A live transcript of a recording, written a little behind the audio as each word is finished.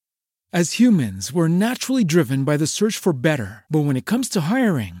As humans, we're naturally driven by the search for better. But when it comes to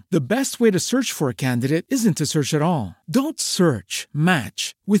hiring, the best way to search for a candidate isn't to search at all. Don't search,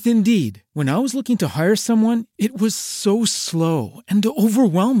 match with Indeed. When I was looking to hire someone, it was so slow and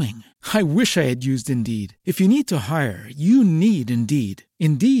overwhelming. I wish I had used Indeed. If you need to hire, you need Indeed.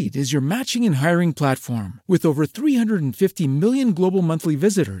 Indeed is your matching and hiring platform with over 350 million global monthly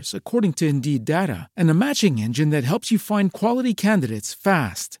visitors, according to Indeed data, and a matching engine that helps you find quality candidates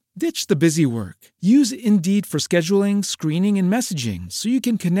fast. Ditch the busy work. Use Indeed for scheduling, screening, and messaging so you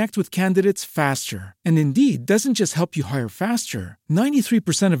can connect with candidates faster. And Indeed doesn't just help you hire faster.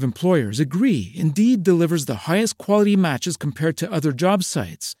 93% of employers agree Indeed delivers the highest quality matches compared to other job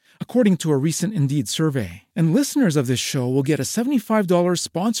sites, according to a recent Indeed survey. And listeners of this show will get a $75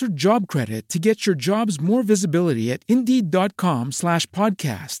 sponsored job credit to get your jobs more visibility at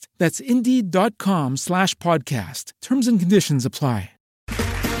Indeed.com/podcast. That's Indeed.com/podcast. Terms and conditions apply.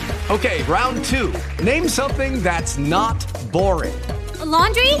 Okay, round two. Name something that's not boring. A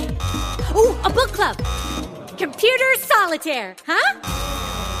laundry? Ooh, a book club. Computer solitaire,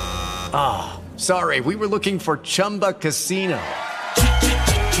 huh? Sorry, we were looking for Chumba Casino.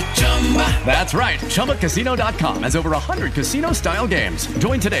 That's right. ChumbaCasino.com has over 100 casino-style games.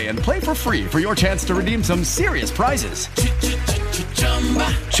 Join today and play for free for your chance to redeem some serious prizes.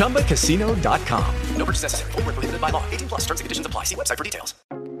 ChumbaCasino.com. No purchase necessary. Void where prohibited by law. 18 plus. Terms and conditions apply. See website for details.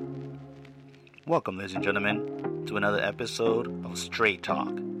 Welcome, ladies and gentlemen, to another episode of Straight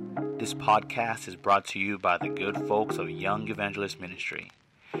Talk. This podcast is brought to you by the good folks of Young Evangelist Ministry,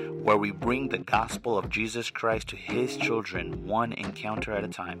 where we bring the gospel of Jesus Christ to His children one encounter at a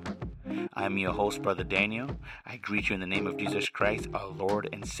time. I am your host, Brother Daniel. I greet you in the name of Jesus Christ, our Lord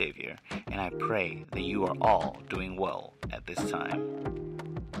and Savior, and I pray that you are all doing well at this time.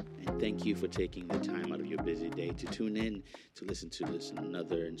 And thank you for taking the time out of your busy day to tune in to listen to this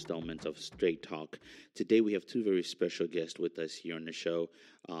another installment of Straight Talk. Today we have two very special guests with us here on the show.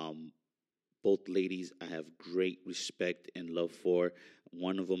 Both ladies I have great respect and love for.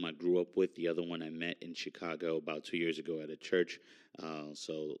 One of them I grew up with. The other one I met in Chicago about 2 years ago at a church.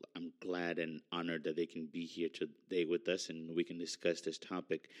 So I'm glad and honored that they can be here today with us and we can discuss this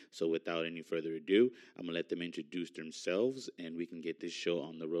topic. So without any further ado, I'm going to let them introduce themselves and we can get this show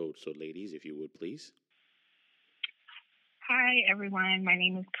on the road. So ladies, if you would please. Hi, everyone. My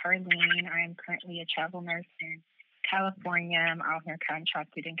name is Carlene. I am currently a travel nurse in California. I'm out here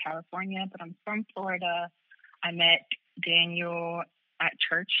contracted in California, but I'm from Florida. I met Daniel at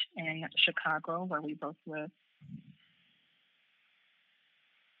church in Chicago, where we both live.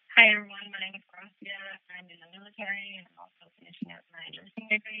 Hi, everyone. My name is Gracia. I'm in the military and I'm also finishing up my nursing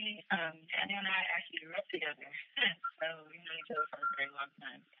degree. Daniel and I actually grew up together, so we know each other for a very long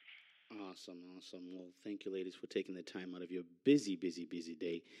time. Awesome. Well, thank you, ladies, for taking the time out of your busy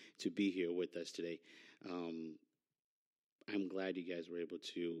day to be here with us today. I'm glad you guys were able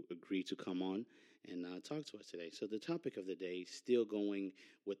to agree to come on and talk to us today. So the topic of the day, still going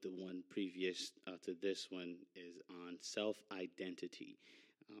with the one previous to this one, is on self-identity,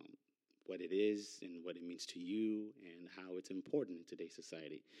 what it is and what it means to you and how it's important in today's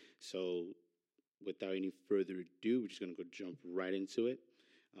society. So without any further ado, we're just going to go jump right into it.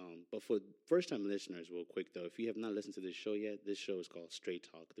 But for first-time listeners, real quick, though, if you have not listened to this show yet, this show is called Straight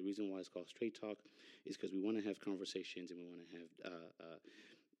Talk. The reason why it's called Straight Talk is because we want to have conversations and we want to have,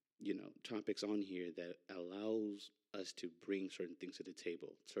 topics on here that allows us to bring certain things to the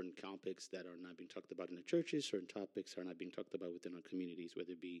table, certain topics that are not being talked about in the churches, certain topics are not being talked about within our communities,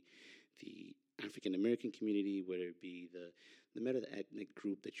 whether it be the African-American community, whether it be the matter of the ethnic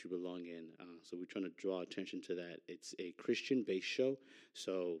group that you belong in. So we're trying to draw attention to that. It's a Christian-based show,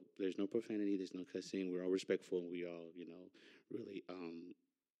 so there's no profanity, there's no cussing. We're all respectful, and we all, really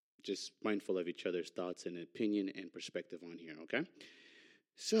just mindful of each other's thoughts and opinion and perspective on here, okay?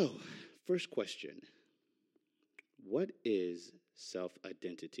 So, first question. What is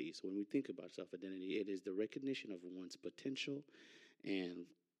self-identity? So when we think about self-identity, it is the recognition of one's potential and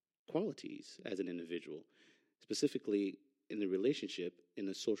qualities as an individual, specifically in the relationship in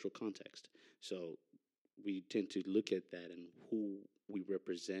a social context. So we tend to look at that and who we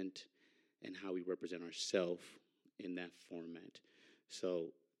represent and how we represent ourselves in that format.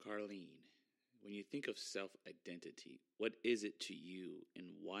 So, Carlene, when you think of self-identity, what is it to you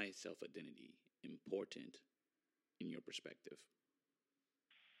and why is self-identity important in your perspective?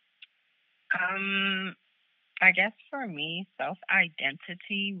 I guess for me,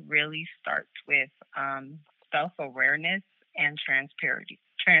 self-identity really starts with self-awareness and transparency.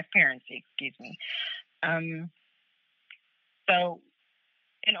 So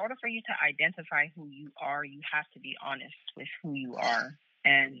in order for you to identify who you are, you have to be honest with who you are.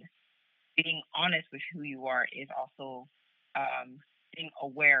 And being honest with who you are is also being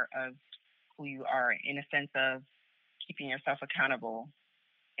aware of who you are, in a sense of keeping yourself accountable,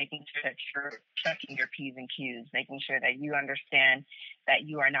 making sure that you're checking your P's and Q's, making sure that you understand that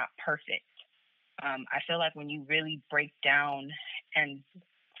you are not perfect. I feel like when you really break down and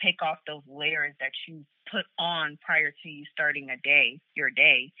take off those layers that you put on prior to you starting your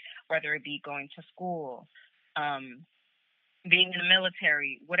day, whether it be going to school, being in the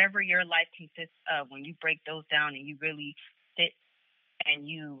military, whatever your life consists of, when you break those down and you really sit and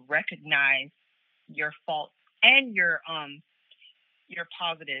you recognize your faults and your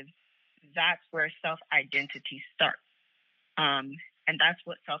positives, that's where self-identity starts. And that's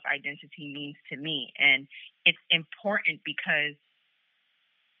what self-identity means to me. And it's important because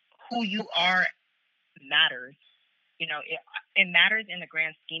who you are matters. You know, it matters in the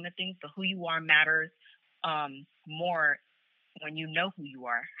grand scheme of things, but who you are matters more when you know who you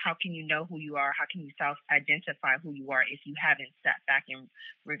are. How can you know who you are? How can you self-identify who you are if you haven't sat back and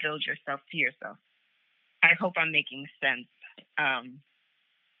revealed yourself to yourself? I hope I'm making sense.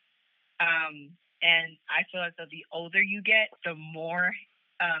 And I feel as though the older you get, the more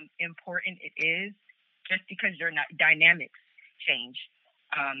important it is, just because your dynamics change.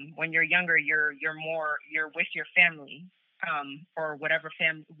 When you're younger, you're with your family, or whatever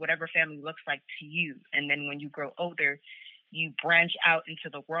family looks like to you. And then when you grow older, you branch out into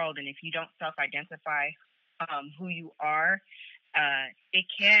the world. And if you don't self-identify who you are, it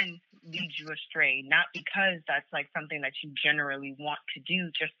can lead you astray. Not because that's like something that you generally want to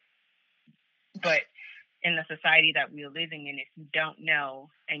do, but in the society that we're living in, if you don't know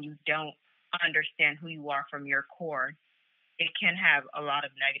and you don't understand who you are from your core, it can have a lot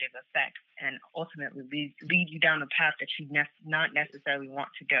of negative effects and ultimately lead you down a path that you not necessarily want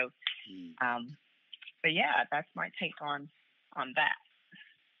to go. But yeah, that's my take on that.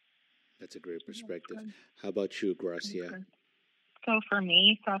 That's a great perspective. How about you, Gracia? So for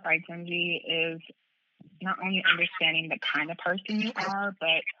me, self-identity is not only understanding the kind of person you are,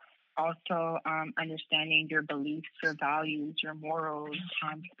 but also understanding your beliefs, your values, your morals,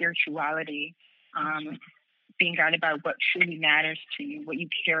 spirituality, being guided by what truly matters to you, what you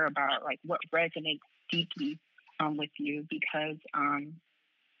care about, like what resonates deeply with you, because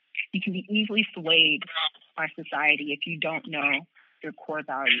you can be easily swayed by society if you don't know your core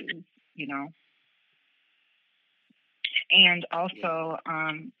values, you know. And also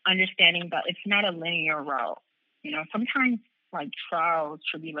understanding that it's not a linear route. You know, sometimes like trials,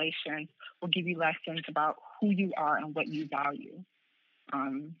 tribulations will give you lessons about who you are and what you value.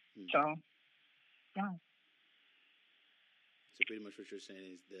 So, yeah. So pretty much what you're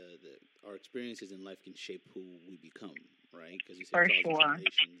saying is our experiences in life can shape who we become, right? Because you said For trials sure. and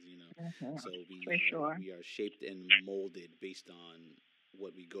tribulations, you know. So we are shaped and molded based on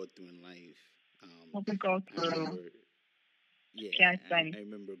what we go through in life. What we go through. I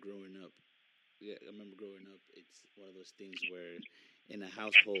remember growing up. Yeah, I remember growing up. It's one of those things where, in a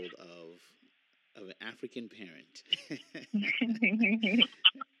household of an African parent,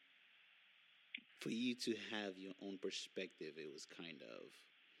 for you to have your own perspective, it was kind of,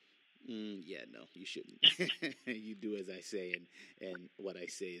 no, you shouldn't. You do as I say, and what I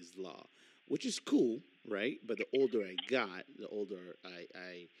say is law, which is cool, right? But the older I got, the older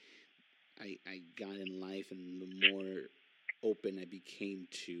I got in life, and the more open I became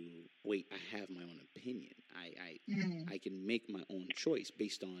to, wait, I have my own opinion. I can make my own choice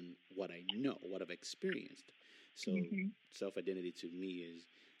based on what I know, what I've experienced. So self-identity to me is,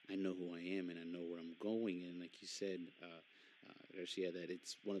 I know who I am and I know where I'm going. And like you said, Garcia, that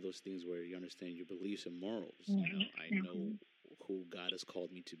it's one of those things where you understand your beliefs and morals. You know, I know who God has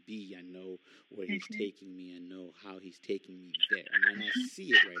called me to be. I know where He's taking me. I know how He's taking me there. I might not see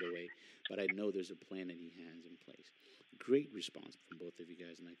it right away, but I know there's a plan that He has in place. Great response from both of you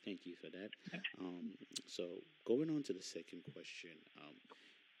guys, and I thank you for that. So going on to the second question,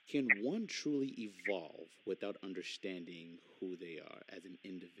 can one truly evolve without understanding who they are as an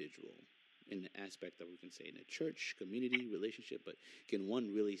individual? In the aspect that we can say in a church, community, relationship, but can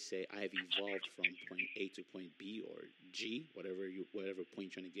one really say, I have evolved from point A to point B or G, whatever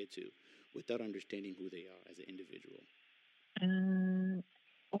point you're trying to get to, without understanding who they are as an individual?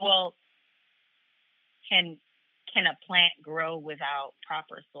 Well, can a plant grow without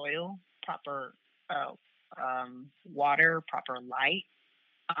proper soil, proper water, proper light?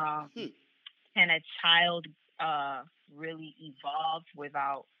 Can a child really evolve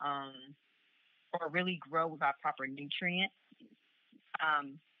without or really grow without proper nutrients? I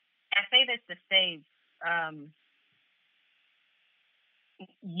say this to say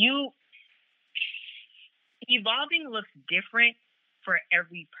evolving looks different for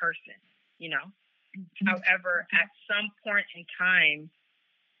every person. you know. However, at some point in time,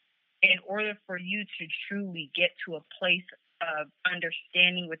 in order for you to truly get to a place of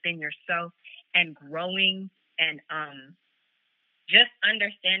understanding within yourself and growing and just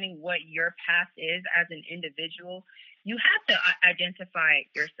understanding what your path is as an individual, you have to identify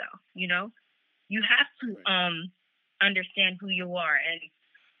yourself, you know? You have to understand who you are, and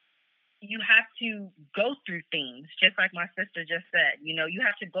you have to go through things, just like my sister just said. You know, you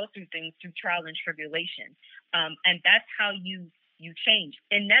have to go through things through trial and tribulation. And that's how you change.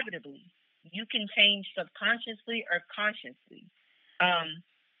 Inevitably, you can change subconsciously or consciously.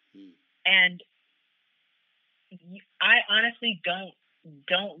 And I honestly don't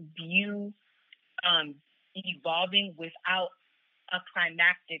view evolving without a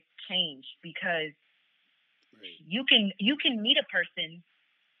climactic change, because you can meet a person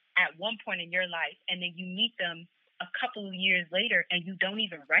at one point in your life, and then you meet them a couple of years later and you don't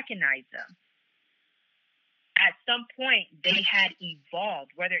even recognize them. At some point, they had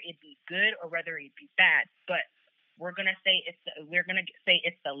evolved, whether it be good or whether it be bad. But we're gonna say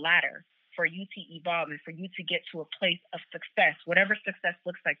it's the latter. For you to evolve and for you to get to a place of success, whatever success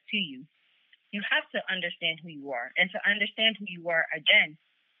looks like to you, you have to understand who you are. And to understand who you are, again,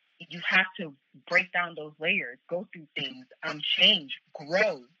 you have to break down those layers, go through things, change,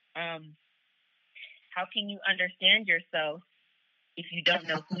 grow. How can you understand yourself if you don't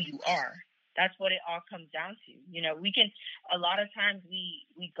know who you are? That's what it all comes down to. You know, a lot of times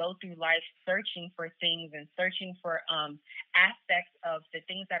we go through life searching for things and searching for aspects of the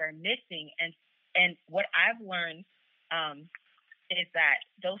things that are missing. And what I've learned is that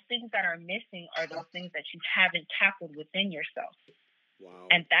those things that are missing are those things that you haven't tackled within yourself. Wow.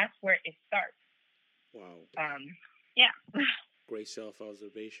 And that's where it starts. Wow. Yeah. Great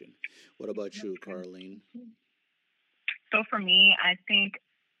self-observation. What about you, Carlene? So for me, I think,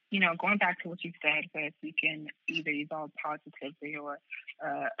 you know, going back to what you said, that we can either evolve positively or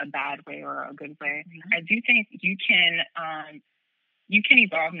a bad way or a good way. I do think you can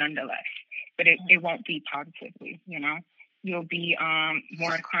evolve nonetheless, but it won't be positively, you know. You'll be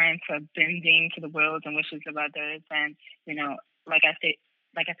more inclined to bending to the wills and wishes of others, and, you know, like I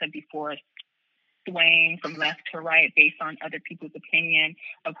said before, swaying from left to right based on other people's opinion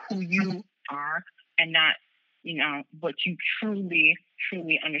of who you are, and not, you know, what you truly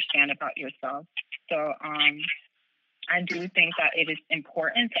understand about yourself. So I do think that it is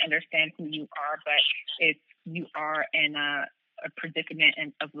important to understand who you are, but if you are in a predicament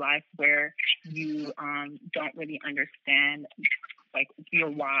of life where you don't really understand, like, your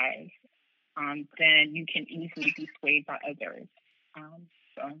whys, then you can easily be swayed by others.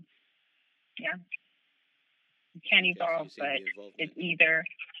 So, yeah. You can't evolve, but it's either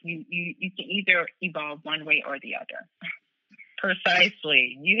you can either evolve one way or the other.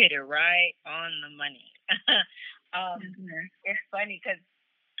 Precisely. You hit it right on the money. It's funny because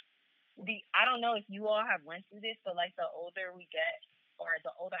I don't know if you all have went through this, but like the older we get, or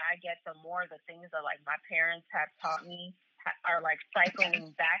the older I get, the more the things that like my parents have taught me are like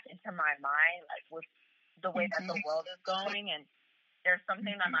cycling back into my mind, like with the way that the world is going. And there's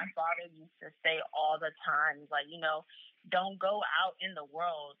something that my father used to say all the time, like, you know, don't go out in the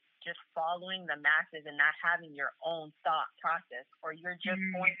world just following the masses and not having your own thought process, or you're just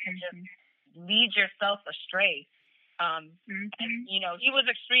going to just lead yourself astray. And, you know, he was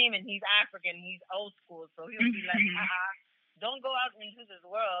extreme and he's African, he's old school, so he'll be like, don't go out into this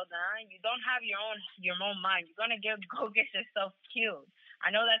world, you don't have your own mind. You're gonna go get yourself killed.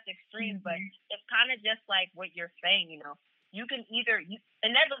 I know that's extreme, but it's kind of just like what you're saying, you know. You can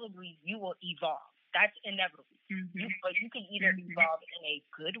inevitably you will evolve. That's inevitable. But you can either evolve in a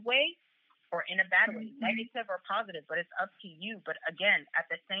good way or in a bad way, negative or positive, but it's up to you. But again,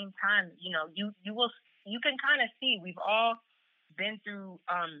 at the same time, you know, you can kind of see, we've all been through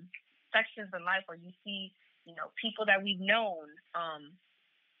sections in life where you see, you know, people that we've known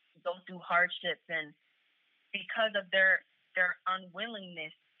go through hardships, and because of their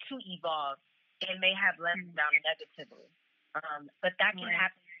unwillingness to evolve, it may have led them down negatively. But that can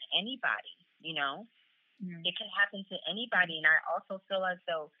happen to anybody, you know. It can happen to anybody. And I also feel as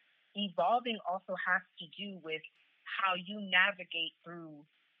though evolving also has to do with how you navigate through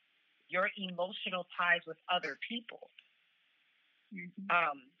your emotional ties with other people.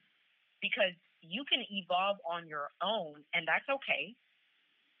 Because you can evolve on your own, and that's okay.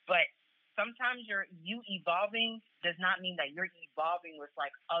 But sometimes you evolving does not mean that you're evolving with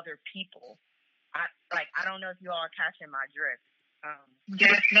like other people. I don't know if you all are catching my drift.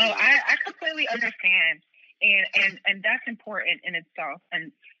 Yes, no, I completely understand. And that's important in itself,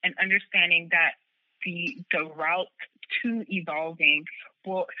 and understanding that the route to evolving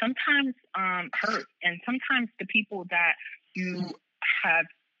will sometimes hurt, and sometimes the people that you have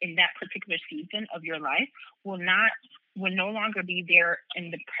in that particular season of your life will no longer be there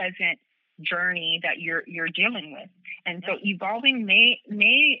in the present journey that you're dealing with. And so evolving may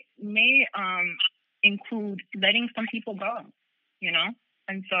include letting some people go, you know?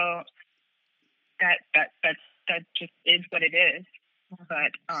 And so that just is what it is.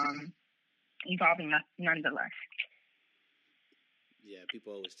 But evolving nonetheless. Yeah,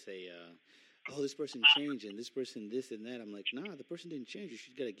 people always say, oh, this person changed and this person this and that. I'm like, nah, the person didn't change. You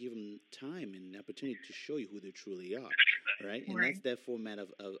should got to give them time and opportunity to show you who they truly are, right? And that's that format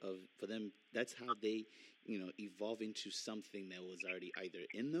of for them. That's how they, evolve into something that was already either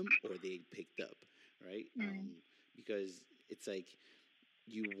in them or they picked up, right? Because it's like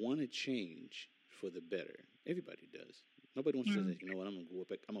you want to change for the better. Everybody does. Nobody wants to say, you know what, I'm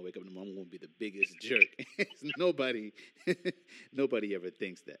gonna wake up in the morning, I'm gonna be the biggest jerk. Nobody ever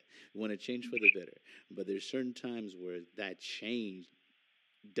thinks that. We want to change for the better. But there's certain times where that change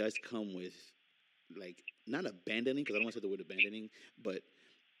does come with, like, not abandoning, because I don't want to say the word abandoning, but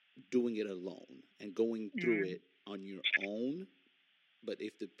doing it alone and going through it on your own. But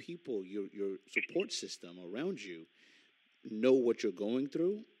if the people, your support system around you know what you're going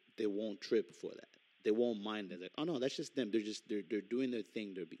through, they won't trip for that. They won't mind that. Like, oh no, that's just them. They're doing their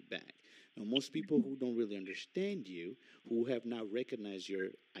thing. They'll be back. Now, most people who don't really understand you, who have not recognized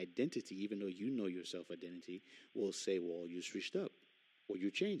your identity, even though you know your self-identity, will say, "Well, you switched up, or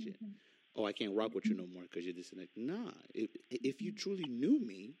you changed it. Oh, I can't rock with you no more because you're this and that." Nah, if you truly knew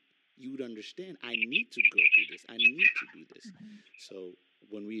me, you would understand. I need to go through this. I need to do this. So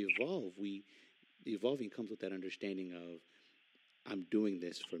when we evolve, evolving comes with that understanding of, I'm doing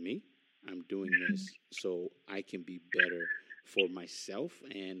this for me. I'm doing this so I can be better for myself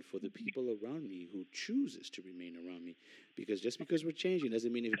and for the people around me who chooses to remain around me. Because just because we're changing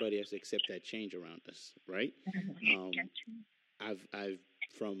doesn't mean everybody has to accept that change around us, right? I've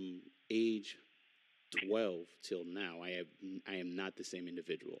from age 12 till now, I am not the same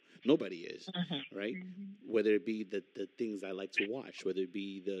individual. Nobody is, right? Whether it be the things I like to watch, whether it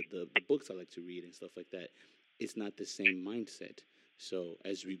be the books I like to read and stuff like that, it's not the same mindset. So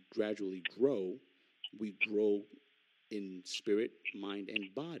as we gradually grow, we grow in spirit, mind,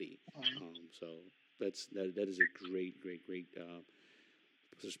 and body. So that is a great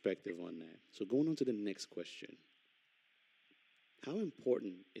perspective on that. So going on to the next question. How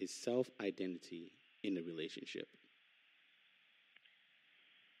important is self-identity in a relationship?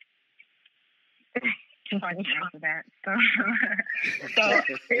 Too funny to answer that. So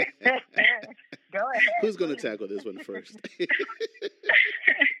go ahead. Who's going to tackle this one first?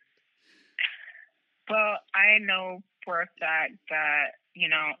 Well, I know for a fact that,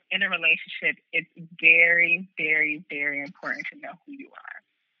 in a relationship, it's very, very, very important to know who you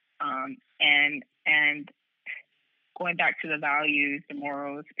are. And going back to the values, the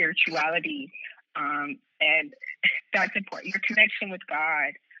morals, spirituality, and that's important. Your connection with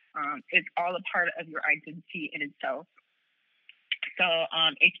God is all a part of your identity in itself. So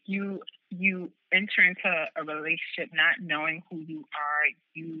if you enter into a relationship not knowing who you are,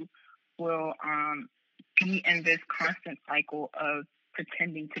 you will be in this constant cycle of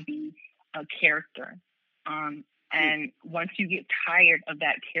pretending to be a character. And once you get tired of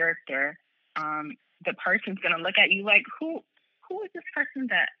that character, the person's going to look at you like, who is this person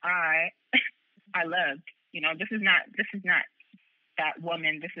that I loved? This is not that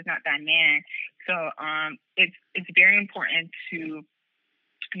woman. This is not that man. So it's very important to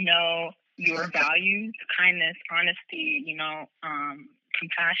know your values: kindness, honesty,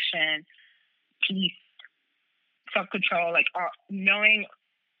 compassion, peace, self-control. Like knowing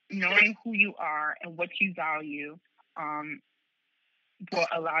who you are and what you value will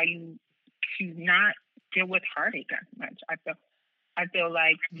allow you to not deal with heartache as much. I feel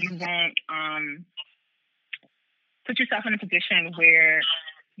like you won't put yourself in a position where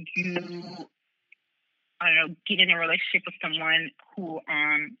you, get in a relationship with someone who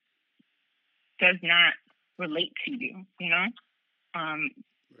does not relate to you,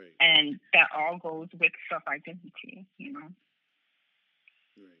 Right. And that all goes with self-identity,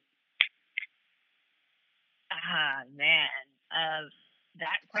 Right. Man,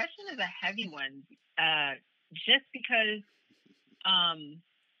 that question is a heavy one. Just because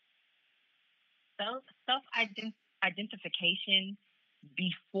self-identification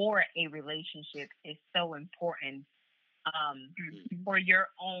before a relationship is so important for your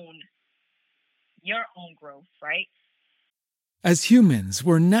own growth, right? As humans,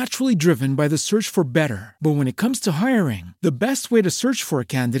 we're naturally driven by the search for better. But when it comes to hiring, the best way to search for a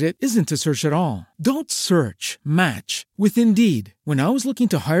candidate isn't to search at all. Don't search, match with Indeed. When I was looking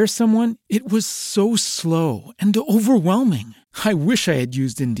to hire someone, it was so slow and overwhelming. I wish I had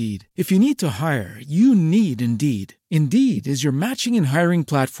used Indeed. If you need to hire, you need Indeed. Indeed is your matching and hiring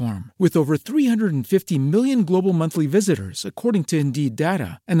platform with over 350 million global monthly visitors, according to Indeed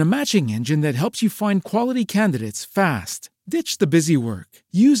data, and a matching engine that helps you find quality candidates fast. Ditch the busy work.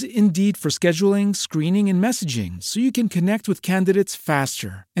 Use Indeed for scheduling, screening, and messaging so you can connect with candidates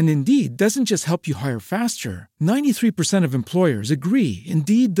faster. And Indeed doesn't just help you hire faster. 93% of employers agree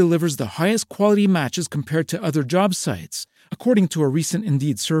Indeed delivers the highest quality matches compared to other job sites, according to a recent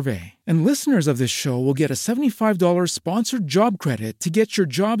Indeed survey. And listeners of this show will get a $75 sponsored job credit to get your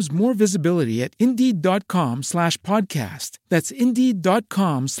jobs more visibility at Indeed.com/podcast. That's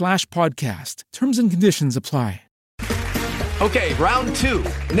Indeed.com/podcast. Terms and conditions apply. Okay, round two.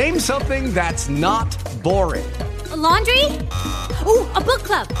 Name something that's not boring. A laundry? Ooh, a book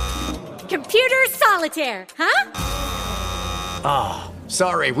club. Computer solitaire, huh? Ah,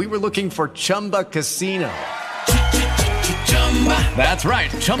 sorry, we were looking for Chumba Casino. That's right.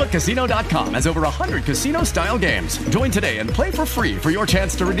 ChumbaCasino.com has over 100 casino-style games. Join today and play for free for your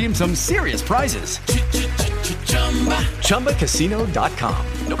chance to redeem some serious prizes. ChumbaCasino.com.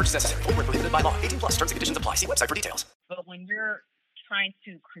 No purchase necessary. Void where prohibited by law. 18 plus. Terms and conditions apply. See website for details. But when you're trying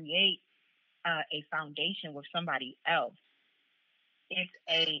to create a foundation with somebody else, it's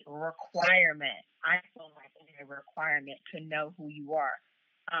a requirement. I feel like it's a requirement to know who you are.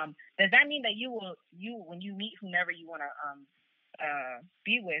 Does that mean that when you meet whomever you want to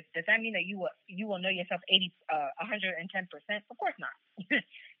be with, does that mean that you will know yourself 110%? Of course not.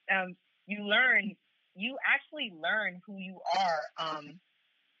 You actually learn who you are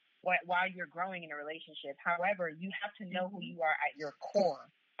while you're growing in a relationship. However, you have to know who you are at your core.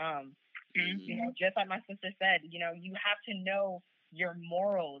 You know, just like my sister said, you know, you have to know your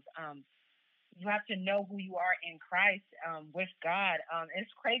morals. You have to know who you are in Christ, with God.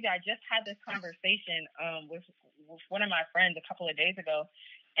 It's crazy. I just had this conversation with one of my friends a couple of days ago,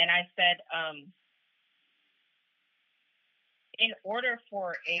 and I said, in order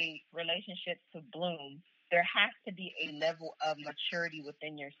for a relationship to bloom, there has to be a level of maturity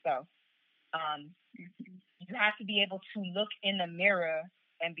within yourself. You have to be able to look in the mirror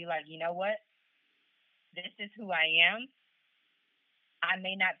and be like, you know what? This is who I am. I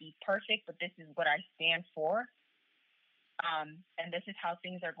may not be perfect, but this is what I stand for. And this is how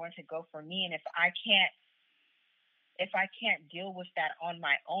things are going to go for me. And if I can't deal with that on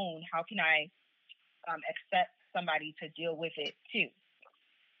my own, how can I accept somebody to deal with it too?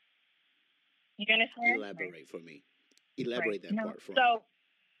 You understand? Elaborate for me. Elaborate that part for me. So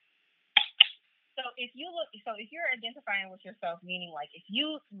if you're identifying with yourself, meaning like if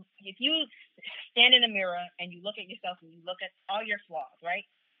you stand in the mirror and you look at yourself and you look at all your flaws, right?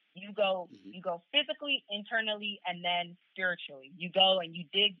 You go physically, internally, and then spiritually. You go and you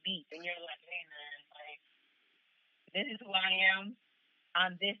dig deep and you're like, hey man, like this is who I am.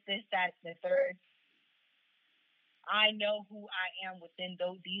 I'm this, that, the third. I know who I am within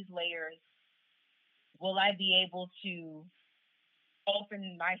these layers. Will I be able to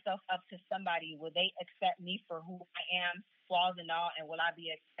open myself up to somebody? Will they accept me for who I am, flaws and all, and will I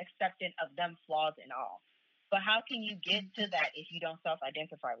be accepting of them, flaws and all? But how can you get to that if you don't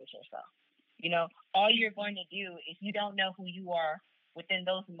self-identify with yourself? You know, all you're going to do, if you don't know who you are within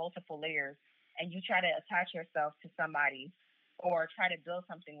those multiple layers, and you try to attach yourself to somebody or try to build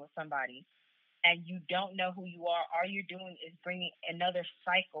something with somebody, and you don't know who you are, all you're doing is bringing another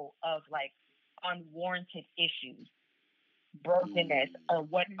cycle of like unwarranted issues, brokenness, or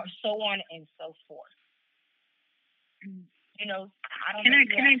what, or so on and so forth. You know, I don't know.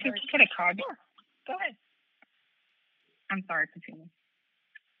 Can I just put a card? Yeah. Go ahead. I'm sorry, continue.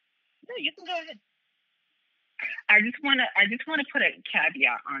 No, you can go ahead. I just want to put a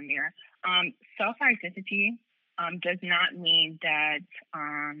caveat on there. Self-identity does not mean that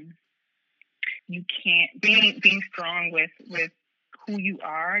you can't being strong with who you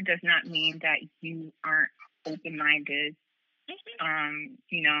are does not mean that you aren't open-minded.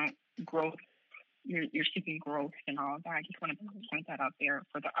 You know, growth. You're seeking growth and all of that. I just want to point that out there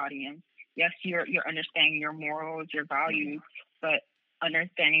for the audience. Yes, you're understanding your morals, your values, but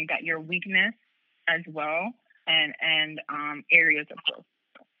understanding that your weakness as well and areas of growth.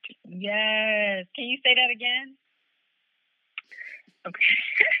 Yes. Can you say that again? Okay.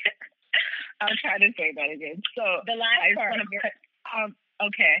 I'll try to say that again. So the last part.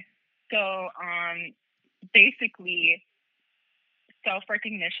 Okay. So basically,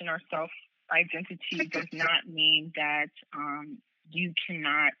 self-recognition or self-identity does not mean that you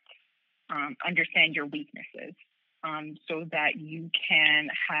cannot understand your weaknesses, so that you can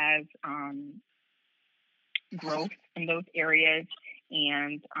have growth in those areas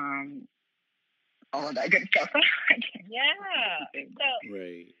and all of that good stuff. Yeah. So,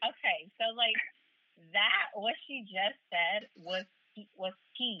 Right. okay. So, like, that, what she just said was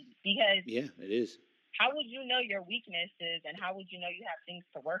key, because Yeah, it is. how would you know your weaknesses, and how would you know you have things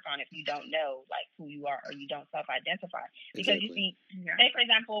to work on if you don't know, like, who you are, or you don't self-identify? Because Exactly. you see, say for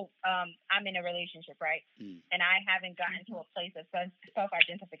example, I'm in a relationship, right? And I haven't gotten to a place of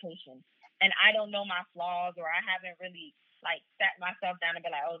self-identification, and I don't know my flaws, or I haven't really like sat myself down and be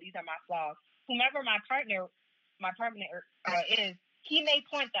like, oh, these are my flaws. Whomever my partner is, he may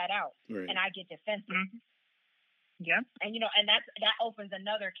point that out, Right. and I get defensive. Yeah. And and that opens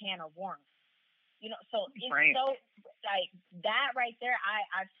another can of worms. So it's Right. so, like, that right there.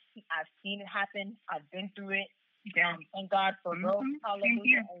 I've seen it happen. I've been through it. Yeah. Thank God for growth. Hallelujah.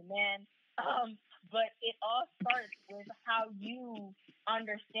 Yeah. Amen. But it all starts with how you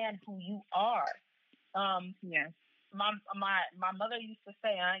understand who you are. Yes. My mother used to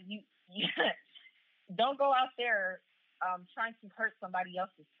say, you don't go out there trying to hurt somebody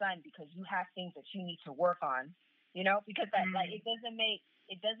else's son because you have things that you need to work on. Because that like it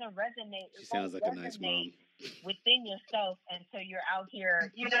doesn't resonate. She sounds like a nice mom. Within yourself until you're out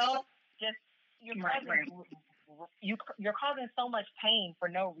here, just you're causing so much pain for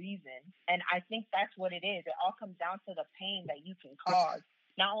no reason. And I think that's what it is. It all comes down to the pain that you can cause,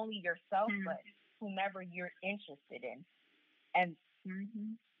 not only yourself, but whomever you're interested in. And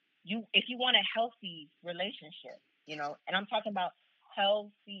if you want a healthy relationship, and I'm talking about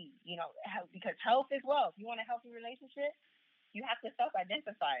healthy, because health is wealth. You want a healthy relationship, you have to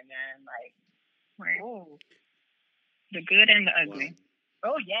self-identify, man. Like, Right. ooh. The good and the ugly.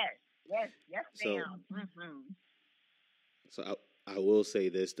 Wow. Oh, yes, So- ma'am. So I will say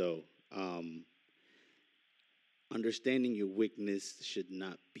this though, understanding your weakness should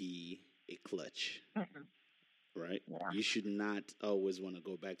not be a clutch, right? Yeah. You should not always want to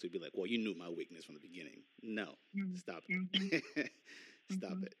go back to be like, well, you knew my weakness from the beginning. No, stop it.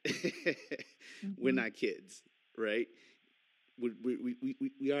 Stop it. We're not kids, right?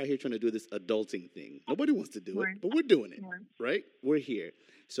 We are here trying to do this adulting thing. Nobody wants to do it, but we're doing it, right? We're here.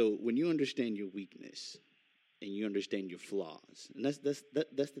 So when you understand your weakness and you understand your flaws, and that's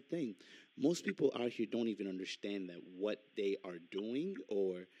the thing. Most people out here don't even understand that what they are doing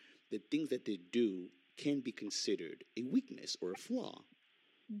or the things that they do can be considered a weakness or a flaw,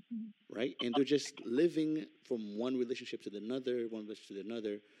 right? And they're just living from one relationship to another,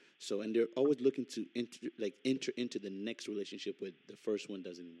 So, and they're always looking to enter into the next relationship where the first one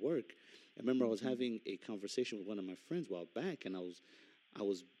doesn't work. I remember I was having a conversation with one of my friends a while back, and I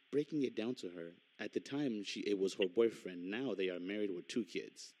was breaking it down to her. At the time, it was her boyfriend. Now they are married with 2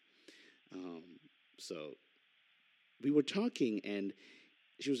 kids. So we were talking, and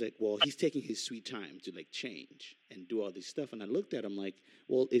she was like, well, he's taking his sweet time to change and do all this stuff. And I looked at him like,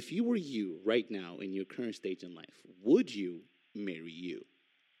 well, if you were you right now in your current stage in life, would you marry you?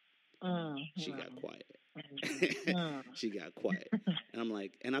 She got quiet. She got quiet. And I'm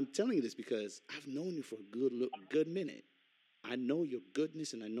like, and I'm telling you this because I've known you for a good minute. I know your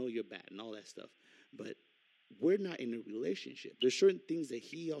goodness and I know you're bad and all that stuff. But we're not in a relationship. There's certain things that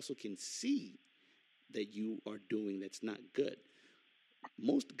he also can see that you are doing that's not good.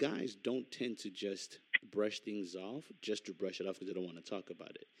 Most guys don't tend to just brush things off just to brush it off because they don't want to talk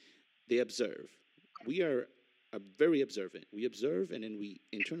about it. They observe. We are very observant. We observe and then we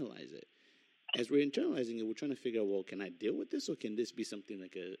internalize it. As we're internalizing it, we're trying to figure out, well, can I deal with this, or can this be something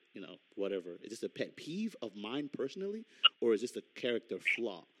like a, whatever? Is this a pet peeve of mine personally, or is this a character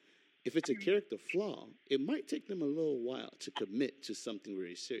flaw? If it's a character flaw, it might take them a little while to commit to something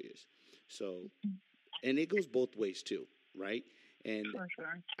very serious. So, and it goes both ways too, right? And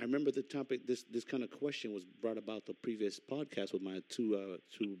I remember the topic, this kind of question was brought about the previous podcast with my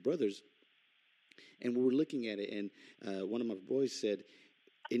two brothers. And we were looking at it, and one of my boys said,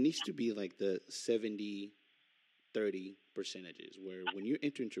 it needs to be like the 70-30 percentages, where when you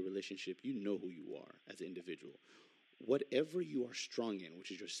enter into a relationship, you know who you are as an individual. Whatever you are strong in,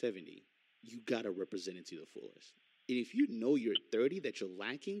 which is your 70, you got to represent it to the fullest. And if you know you're 30 that you're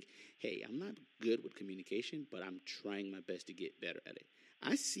lacking, hey, I'm not good with communication, but I'm trying my best to get better at it.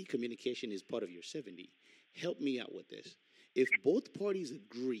 I see communication as part of your 70. Help me out with this. If both parties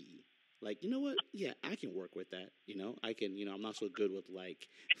agree, like, you know what? Yeah, I can work with that. I can, I'm not so good with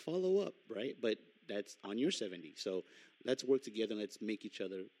follow up, right? But that's on your 70. So let's work together and let's make each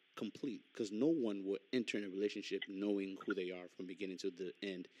other complete, because no one will enter in a relationship knowing who they are from beginning to the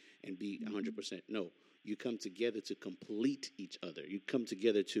end and be 100%. No, you come together to complete each other. You come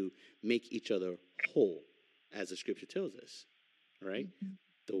together to make each other whole, as the scripture tells us, right?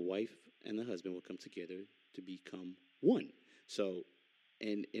 The wife and the husband will come together to become one. So,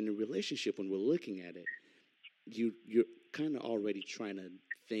 and in a relationship, when we're looking at it, you're kind of already trying to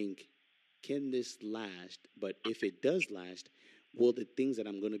think, can this last? But if it does last, will the things that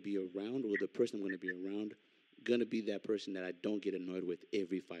I'm going to be around, or the person I'm going to be around, going to be that person that I don't get annoyed with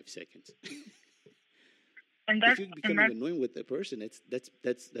every 5 seconds? And if you're becoming annoying with the person,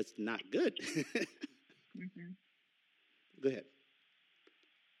 that's not good. Go ahead.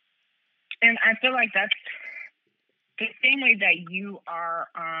 And I feel like that's the same way that you are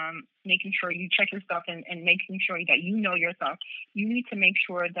making sure you check yourself and making sure that you know yourself. You need to make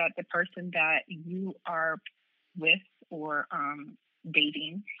sure that the person that you are with or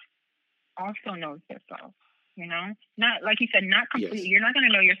dating also knows yourself. You know, not like you said, not completely. Yes. You're not going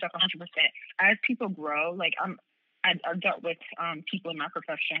to know yourself 100%. As people grow, like I've dealt with people in my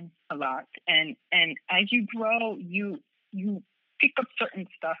profession a lot, and as you grow, you pick up certain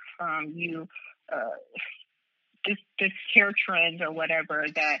stuff from you. This hair trend or whatever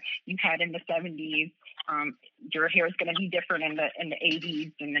that you had in the 70s, your hair is going to be different in the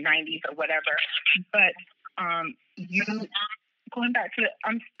 80s and the 90s or whatever. But you going back to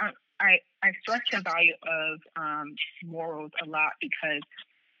I stress the value of morals a lot, because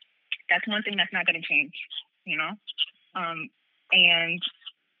that's one thing that's not going to change, you know. And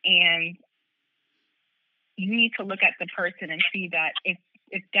you need to look at the person and see that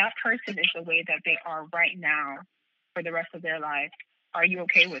if that person is the way that they are right now for the rest of their life, are you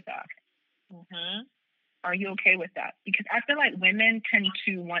okay with that? Are you okay with that? Because I feel like women tend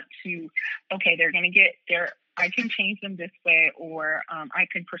to want to, okay, they're going to get their, I can change them this way, or I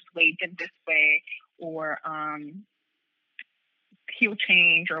can persuade them this way, or he'll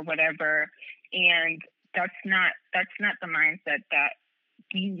change or whatever. And that's not the mindset that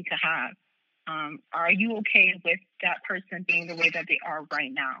you need to have. Are you okay with that person being the way that they are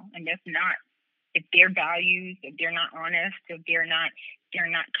right now? And if not, if their values, if they're not honest, if they're not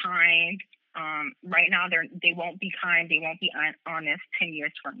kind, right now they won't be kind, they won't be honest 10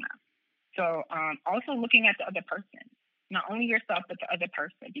 years from now. So also looking at the other person, not only yourself, but the other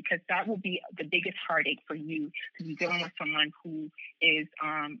person, because that will be the biggest heartache for you, to be dealing with someone who is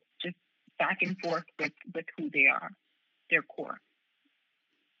just back and forth with who they are, their core.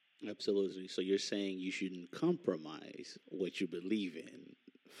 Absolutely. So you're saying you shouldn't compromise what you believe in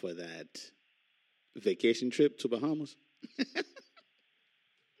for that vacation trip to Bahamas?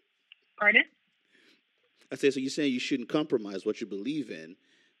 Pardon? I say, so you're saying you shouldn't compromise what you believe in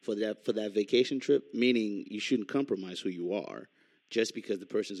for that vacation trip, meaning you shouldn't compromise who you are just because the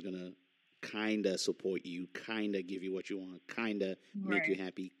person's going to kind of support you, kind of give you what you want, kind of make you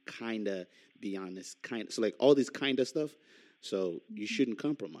happy, kind of be honest, so like all this kind of stuff. So you shouldn't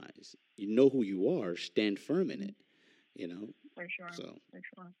compromise. You know who you are, stand firm in it, you know? For sure. So for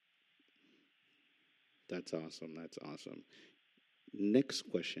sure. That's awesome. That's awesome. Next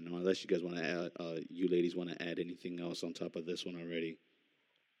question, unless you guys want to add, you ladies want to add anything else on top of this one already?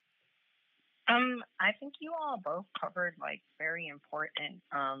 I think you all both covered like very important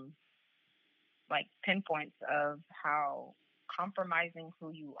like pinpoints of how compromising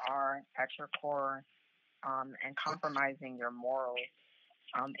who you are at your core and compromising your morals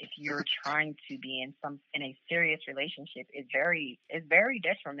if you're trying to be in a serious relationship is very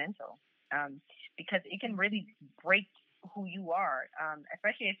detrimental because it can really break who you are,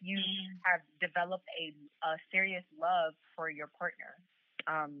 especially if you have developed a serious love for your partner.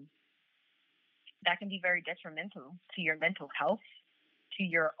 That can be very detrimental to your mental health, to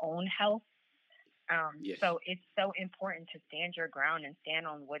your own health. Yes. So it's so important to stand your ground and stand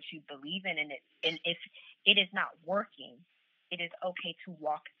on what you believe in. And if it is not working, it is okay to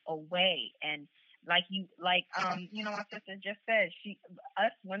walk away. And like my sister just said,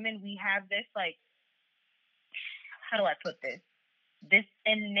 us women, we have this like, how do I put this? This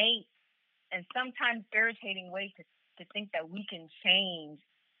innate and sometimes irritating way to think that we can change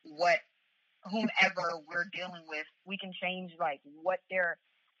whomever we're dealing with. We can change like what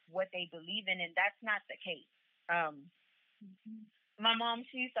they believe in, and that's not the case. My mom,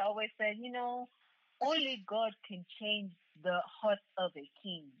 she used to always say, only God can change the heart of a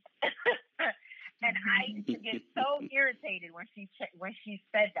king. And I used to get so irritated when she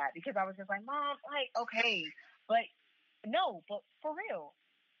said that, because I was just like, Mom, like, okay, but for real,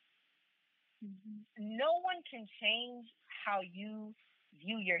 no one can change how you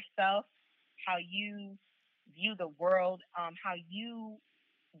view yourself, how you view the world, how you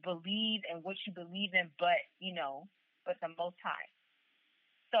believe and what you believe in, but the Most High.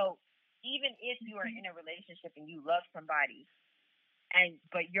 So even if you are in a relationship and you love somebody,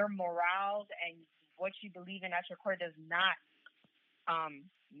 but your morals and what you believe in at your core does not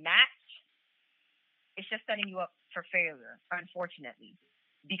match, it's just setting you up for failure, unfortunately,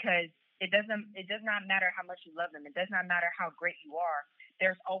 because it does not matter how much you love them. It does not matter how great you are.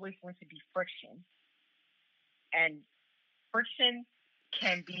 There's always going to be friction, and friction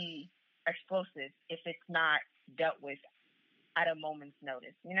can be explosive if it's not dealt with at a moment's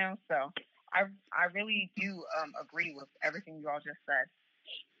notice. So I really do agree with everything you all just said.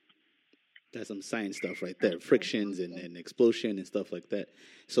 That's some science stuff right there. Frictions and explosion and stuff like that.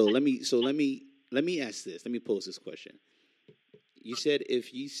 So let me ask this. Let me pose this question. You said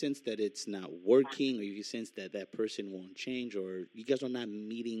if you sense that it's not working, or you sense that that person won't change, or you guys are not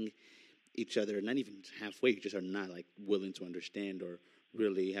meeting each other, not even halfway, you just are not like willing to understand or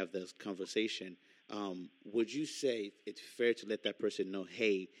really have this conversation, would you say it's fair to let that person know,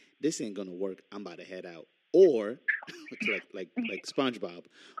 hey, this ain't gonna work, I'm about to head out? Or like SpongeBob,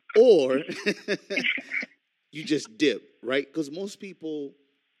 or you just dip, right? Because most people,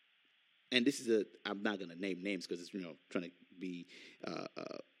 and this is I'm not gonna name names because it's trying to be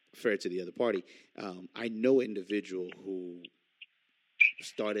fair to the other party. I know an individual who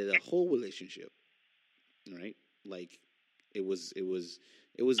started a whole relationship, right? Like it was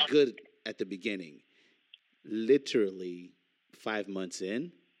good at the beginning. Literally 5 months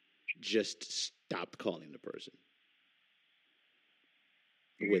in, just stopped calling the person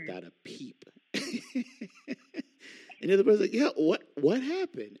without a peep. And the other person's like, yeah, what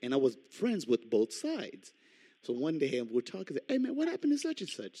happened? And I was friends with both sides. So one day we're talking, hey man, what happened to such and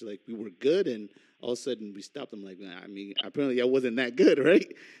such? Like we were good, and all of a sudden we stopped. I'm like, nah, I mean, apparently I wasn't that good,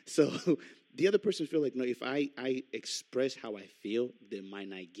 right? So the other person feel like, no, if I express how I feel, they might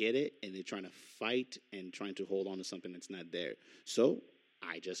not get it, and they're trying to fight and trying to hold on to something that's not there. So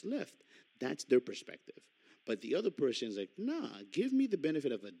I just left. That's their perspective. But the other person is like, nah, give me the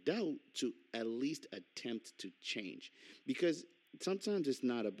benefit of a doubt to at least attempt to change. Because sometimes it's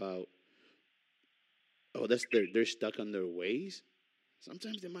not about, they're stuck on their ways.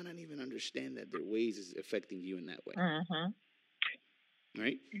 Sometimes they might not even understand that their ways is affecting you in that way.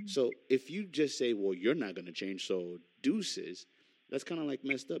 Right? So if you just say, well, you're not going to change, so deuces, that's kind of like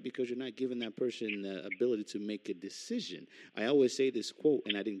messed up because you're not giving that person the ability to make a decision. I always say this quote,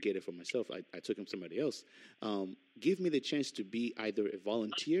 and I didn't get it for myself. I took it from somebody else. Give me the chance to be either a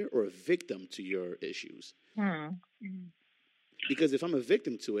volunteer or a victim to your issues. Because if I'm a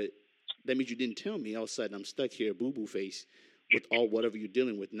victim to it, that means you didn't tell me. All of a sudden, I'm stuck here, boo-boo face, with whatever you're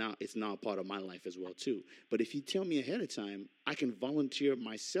dealing with now. It's now a part of my life as well, too. But if you tell me ahead of time, I can volunteer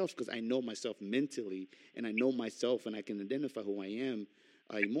myself because I know myself mentally, and I know myself, and I can identify who I am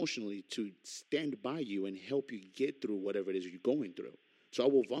emotionally to stand by you and help you get through whatever it is you're going through. So I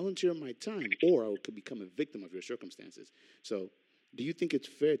will volunteer my time, or I could become a victim of your circumstances. So do you think it's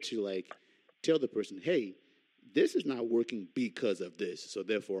fair to, tell the person, hey, this is not working because of this, so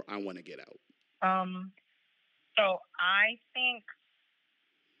therefore I want to get out? So I think,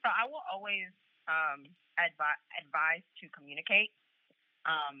 I will always advise to communicate.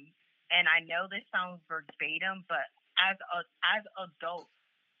 And I know this sounds verbatim, but as adults,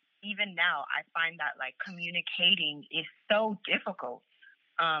 even now, I find that communicating is so difficult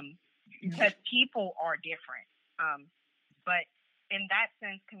because people are different. But in that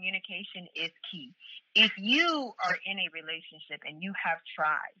sense, communication is key. If you are in a relationship and you have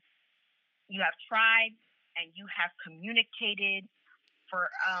tried and you have communicated for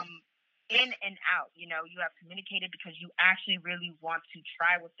in and out, you have communicated because you actually really want to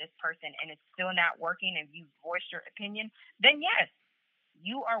try with this person and it's still not working and you voiced your opinion, then yes,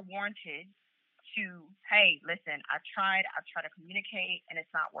 you are warranted to, hey, listen, I've tried to communicate and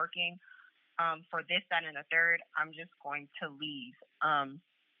it's not working. For this, that, and the third, I'm just going to leave.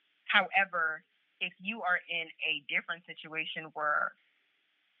 However, if you are in a different situation where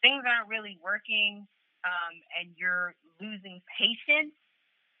things aren't really working and you're losing patience,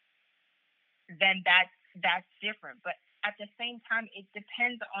 then that's different. But at the same time, it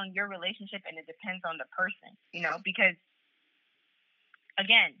depends on your relationship and it depends on the person, because,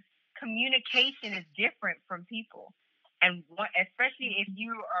 again, communication is different from people. And especially if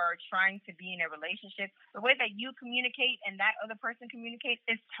you are trying to be in a relationship, the way that you communicate and that other person communicates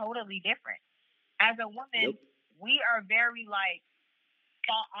is totally different. As a woman, we are very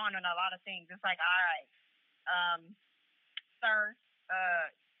spot on a lot of things. It's like, all right, sir,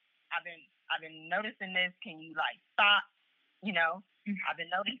 I've been noticing this. Can you stop? I've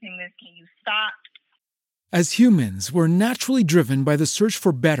been noticing this. Can you stop? As humans, we're naturally driven by the search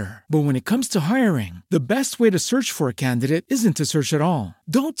for better. But when it comes to hiring, the best way to search for a candidate isn't to search at all.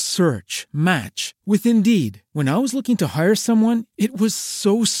 Don't search, match with Indeed. When I was looking to hire someone, it was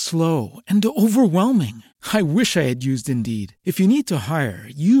so slow and overwhelming. I wish I had used Indeed. If you need to hire,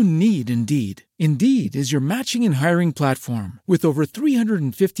 you need Indeed. Indeed is your matching and hiring platform with over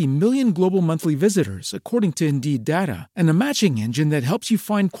 350 million global monthly visitors, according to Indeed data, and a matching engine that helps you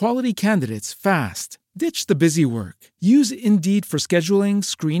find quality candidates fast. Ditch the busy work. Use Indeed for scheduling,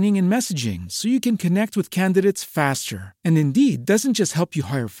 screening, and messaging so you can connect with candidates faster. And Indeed doesn't just help you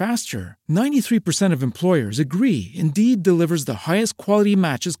hire faster. 93% of employers agree Indeed delivers the highest quality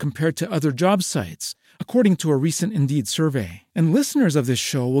matches compared to other job sites, according to a recent Indeed survey. And listeners of this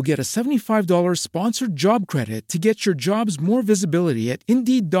show will get a $75 sponsored job credit to get your jobs more visibility at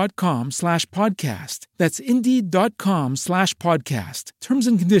Indeed.com/podcast. That's Indeed.com/podcast. Terms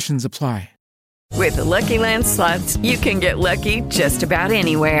and conditions apply. With the Lucky Land Slots, you can get lucky just about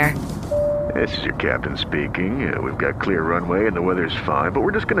anywhere. This is your captain speaking. We've got clear runway and the weather's fine, but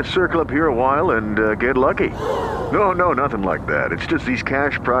we're just going to circle up here a while and get lucky. No, nothing like that. It's just these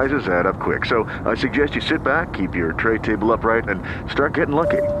cash prizes add up quick. So I suggest you sit back, keep your tray table upright, and start getting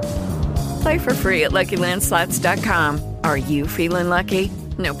lucky. Play for free at LuckyLandSlots.com. Are you feeling lucky?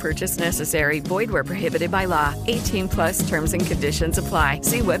 No purchase necessary. Void where prohibited by law. 18+ terms and conditions apply.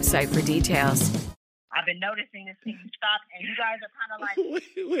 See website for details. I've been noticing this thing stop, and you guys are kind of like,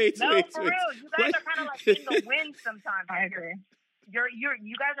 wait, no, for real. You guys are kind of like in the wind sometimes. I agree.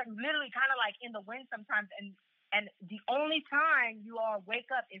 You guys are literally kind of like in the wind sometimes, and the only time you all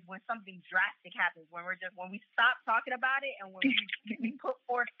wake up is when something drastic happens. When we stop talking about it and when we put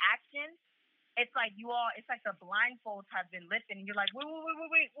forth action. It's like it's like the blindfolds have been lifted, and you're like,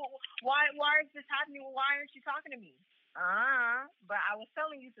 wait, why is this happening? Why aren't you talking to me? But I was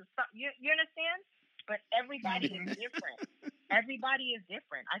telling you to stop. You understand? But everybody is different. Everybody is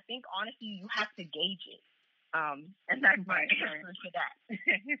different. I think honestly, you have to gauge it. And that's my answer to that.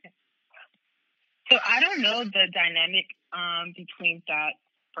 So I don't know the dynamic between that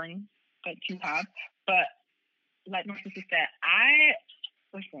friend that you have, but like my sister said,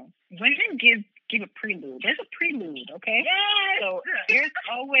 listen, women give a prelude. There's a prelude, okay? Yes! So there's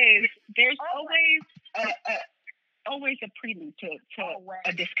always a prelude to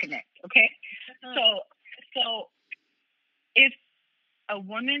a disconnect, okay? So if a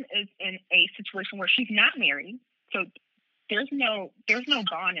woman is in a situation where she's not married, so there's no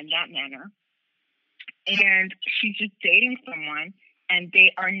bond in that manner, and she's just dating someone and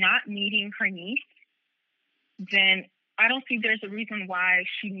they are not meeting her needs, then I don't see there's a reason why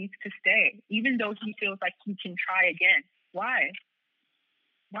she needs to stay, even though he feels like he can try again. Why?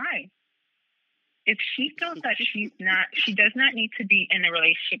 If she feels that she does not need to be in a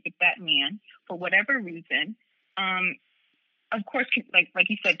relationship with that man for whatever reason, of course, like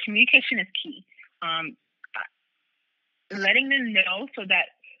you said, communication is key. Letting them know so that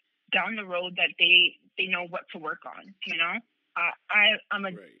down the road that they know what to work on. You know, I'm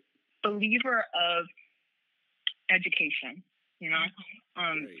a believer of education. You know,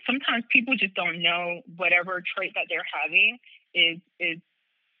 sometimes people just don't know whatever trait that they're having is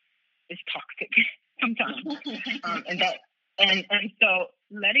toxic sometimes, and so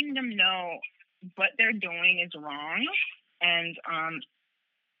letting them know what they're doing is wrong and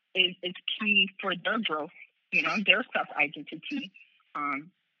is key for their growth. You know, their self-identity.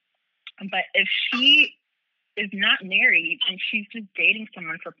 But if she is not married and she's just dating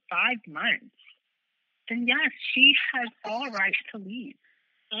someone for 5 months, then yes, she has all right to leave.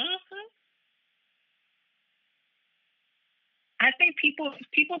 Mm-hmm. I think people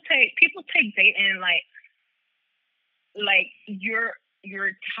take dating like you're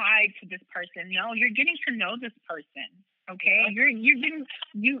tied to this person. No, you're getting to know this person. Okay, you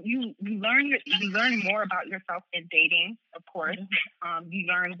learn more about yourself in dating, of course. Mm-hmm. You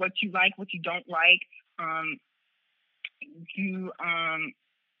learn what you like, what you don't like. You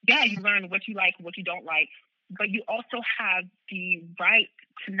learn what you like, what you don't like. But you also have the right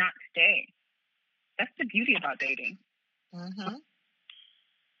to not stay. That's the beauty about dating. Mm-hmm.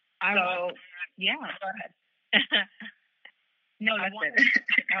 Yeah. Go ahead. No, that's it.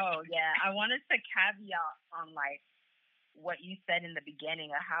 Oh yeah, I wanted to caveat on like what you said in the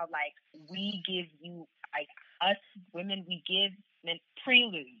beginning of how like we give you, like us women, we give men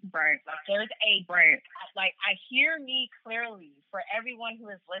prelude. Right. Like there's a right. Like I hear me clearly for everyone who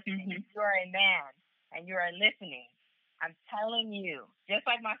is listening. Mm-hmm. If you are a man and you are listening, I'm telling you, just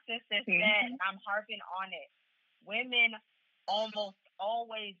like my sister said, I'm harping on it. Women almost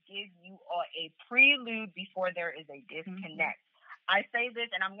always give you a prelude before there is a disconnect. I say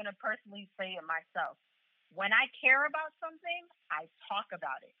this, and I'm going to personally say it myself. when I care about something, I talk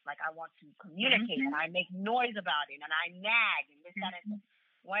about it. Like, I want to communicate, and I make noise about it, and I nag, and this, that, and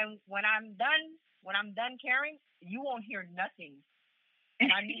when I'm done caring, you won't hear nothing. And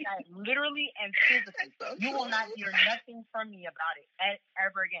I mean that literally and physically. You will not hear nothing from me about it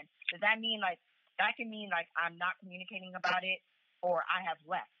ever again. Does that mean, like, that can mean, like, I'm not communicating about it, or I have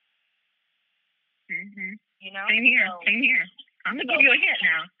left? You know? Same here. I'm going to give you a hint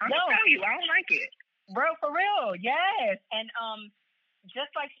now. I'm going to tell you, I don't like it. Bro, for real, yes. And just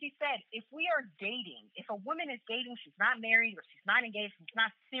like she said, if we are dating, if a woman is dating, she's not married or she's not engaged, she's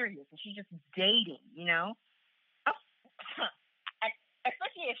not serious, and she's just dating, you know?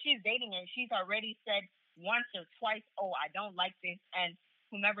 Especially if she's dating and she's already said once or twice, oh, I don't like this, and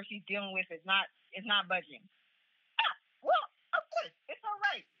whomever she's dealing with is not budging. Well, of course, it's all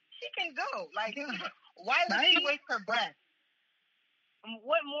right. She can go. Like, why would she waste her breath?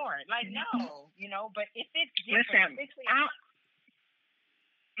 What more? Like, no, you know. But if it's different,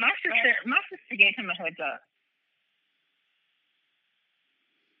 my sister gave him a heads up.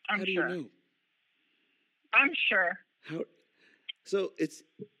 How do you know? I'm sure. How? So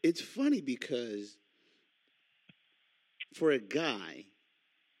it's funny because for a guy,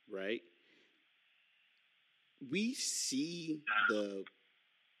 right? We see the,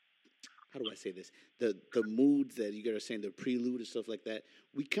 how do I say this? The moods that you guys are saying, the prelude and stuff like that.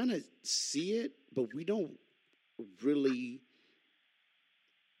 We kind of see it, but we don't really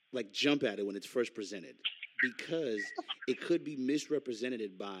like jump at it when it's first presented, because it could be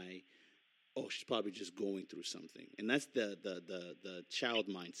misrepresented by, oh, she's probably just going through something, and that's the child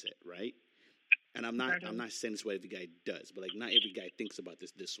mindset, right? And I'm not saying this way every guy does, but like not every guy thinks about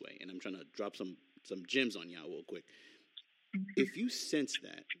this way. And I'm trying to drop some gems on y'all real quick. If you sense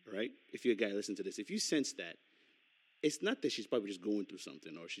that, right? If you're a guy, listen to this. If you sense that, it's not that she's probably just going through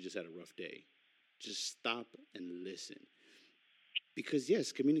something or she just had a rough day. Just stop and listen. Because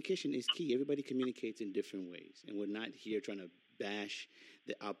yes, communication is key. Everybody communicates in different ways, and we're not here trying to bash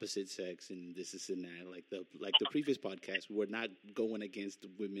the opposite sex and this and that. Like the previous podcast, we're not going against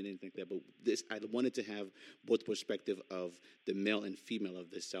women and anything like that. But this, I wanted to have both perspective of the male and female of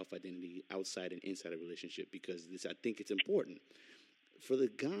this self-identity outside and inside a relationship, because this, I think it's important for the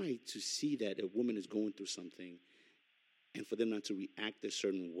guy to see that a woman is going through something, and for them not to react a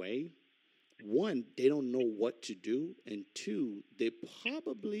certain way. One, they don't know what to do, and two, they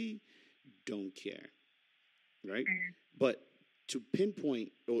probably don't care, right? But to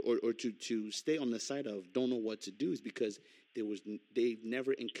pinpoint or to stay on the side of don't know what to do is because they've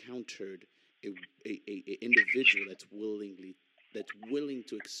never encountered a individual that's willing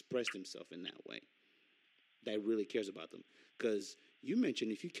to express himself in that way, that really cares about them. Because you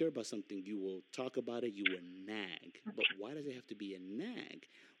mentioned if you care about something, you will talk about it, you will nag. But why does it have to be a nag?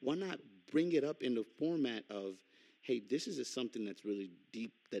 Why not bring it up in the format of, hey, this is something that's really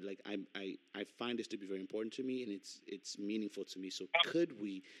deep, that like I find this to be very important to me, and it's meaningful to me. So could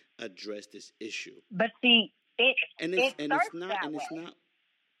we address this issue? But see, it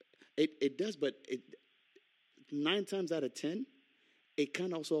does, but 9 times out of 10, it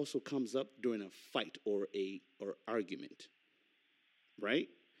kind of also comes up during a fight or argument, right?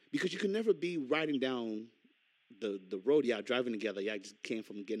 Because you can never be riding down the road, y'all driving together, y'all just came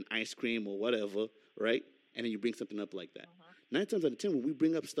from getting ice cream or whatever, right? And then you bring something up like that. 9 times out of 10, when we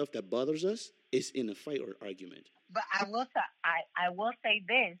bring up stuff that bothers us, it's in a fight or argument. But I will say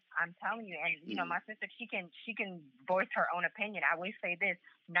this. I'm telling you, and you know, my sister, she can voice her own opinion. I will say this: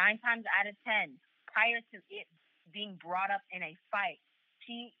 9 times out of 10, prior to it being brought up in a fight,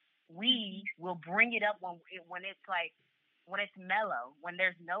 we will bring it up when it's mellow, when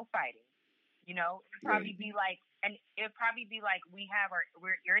there's no fighting. You know, probably be like, and it'd probably be like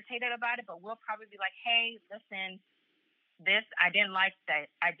we're irritated about it, but we'll probably be like, hey, listen, this, I didn't like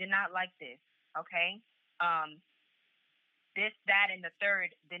that. I did not like this. Okay. This, that, and the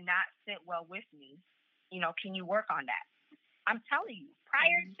third did not sit well with me. You know, can you work on that? I'm telling you,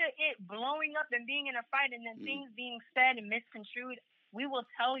 prior to it blowing up and being in a fight and then things being said and misconstrued, we will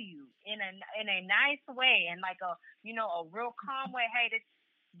tell you in a nice way and like a real calm way. Hey, this,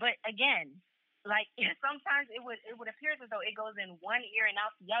 but again, like sometimes it would appear as though it goes in one ear and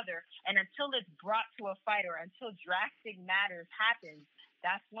out the other, and until it's brought to a fight or until drastic matters happen,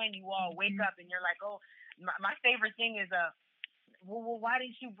 that's when you all wake up and you're like, oh, my favorite thing is well, why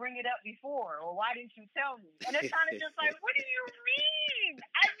didn't you bring it up before, or why didn't you tell me? And it's kind of just like, what do you mean?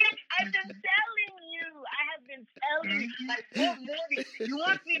 I've been telling you. I have been telling you. Like, what more? You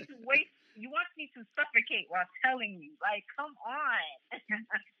want me to waste? You want me to suffocate while telling you? Like, come on.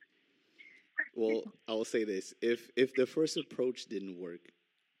 Well, I will say this: if the first approach didn't work,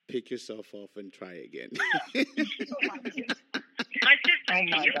 pick yourself off and try again. Oh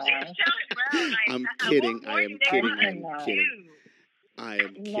my gosh. I'm kidding. I am kidding. I am No. kidding. I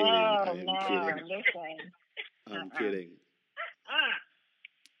am kidding. I am kidding. Listen. I'm kidding.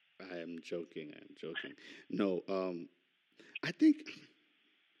 I am joking. I am joking. No, I think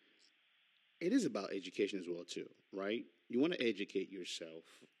it is about education as well too, right? You want to educate yourself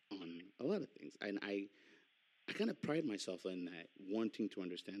on a lot of things, and I kind of pride myself in that, wanting to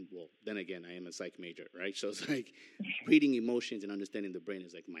understand. Well, then again, I am a psych major, right? So it's like reading emotions and understanding the brain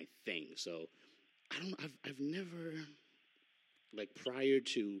is like my thing. So I've never, like, prior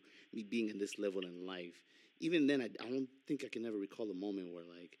to me being in this level in life, even then, I don't think I can ever recall a moment where,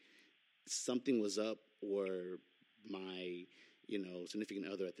 like, something was up or my, significant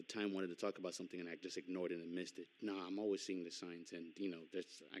other at the time wanted to talk about something and I just ignored it and missed it. No, I'm always seeing the signs, and,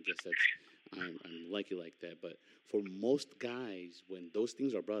 I'm lucky like that. But for most guys, when those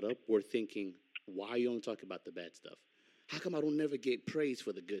things are brought up, we're thinking, why are you only talking about the bad stuff? How come I don't never get praise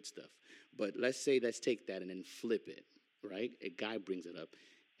for the good stuff? But let's take that and then flip it, right? A guy brings it up.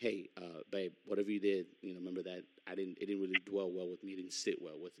 Hey, babe, whatever you did, remember that it didn't really dwell well with me. It didn't sit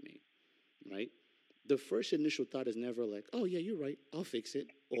well with me, right? The first initial thought is never like, oh, yeah, you're right. I'll fix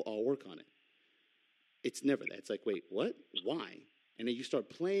it or I'll work on it. It's never that. It's like, wait, what? Why? And then you start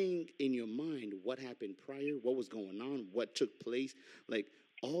playing in your mind what happened prior, what was going on, what took place. Like,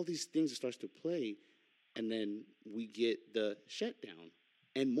 all these things starts to play, and then we get the shutdown.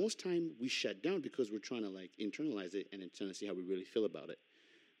 And most time we shut down because we're trying to, like, internalize it and then trying to see how we really feel about it.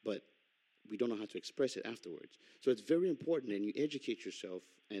 But we don't know how to express it afterwards. So it's very important, and you educate yourself,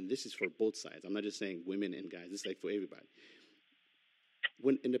 and this is for both sides. I'm not just saying women and guys. This is like for everybody.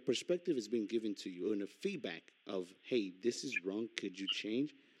 When the perspective is being given to you, and the feedback of, hey, this is wrong, could you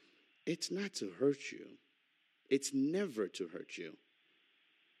change? It's not to hurt you. It's never to hurt you.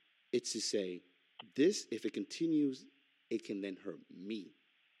 It's to say, this, if it continues, it can then hurt me,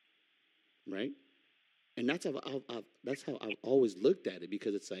 right? And that's how I've always looked at it,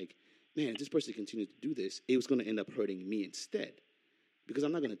 because it's like, man, if this person continues to do this, it was going to end up hurting me instead. Because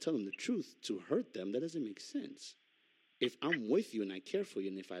I'm not going to tell them the truth to hurt them. That doesn't make sense. If I'm with you and I care for you,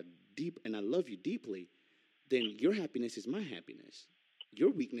 and if I love you deeply, then your happiness is my happiness. Your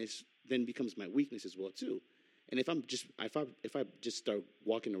weakness then becomes my weakness as well too. And if I just start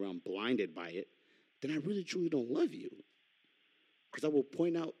walking around blinded by it, then I really truly don't love you. Because I will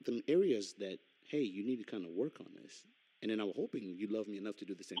point out the areas that, hey, you need to kind of work on this. And then I'm hoping you love me enough to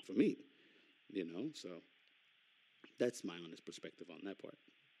do the same for me. So that's my honest perspective on that part.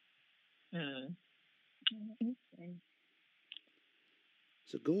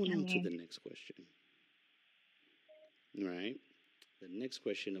 So going on to the next question. All right. The next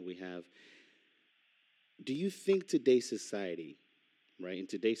question that we have, do you think today's society, right, in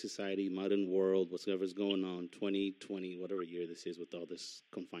today's society, modern world, whatever's going on, 2020, whatever year this is with all this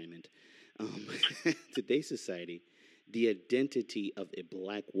confinement, today's society, the identity of a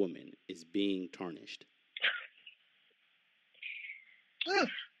black woman is being tarnished?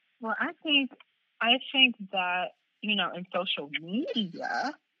 Well, I think that, in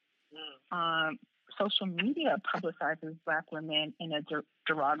social media publicizes black women in a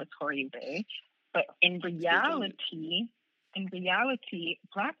derogatory way, but in reality,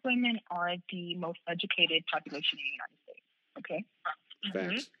 black women are the most educated population in the United States. Okay.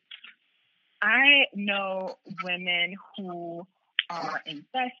 Facts. I know women who are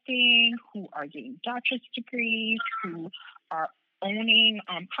investing, who are getting doctorate degrees, who are owning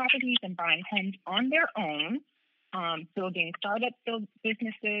properties and buying homes on their own, building startup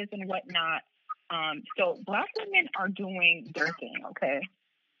businesses and whatnot. So black women are doing their thing, okay?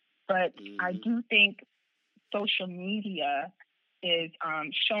 But I do think social media is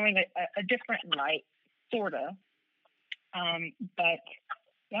showing a different light, sort of. But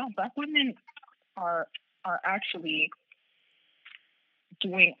yeah, black women are actually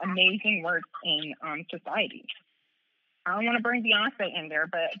doing amazing work in society. I don't want to bring Beyonce in there,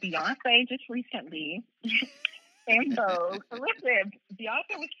 but Beyonce just recently in Vogue. So listen,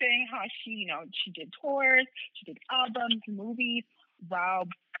 Beyonce was saying how she did tours, she did albums, movies, while,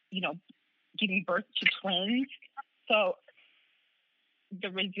 giving birth to twins. So the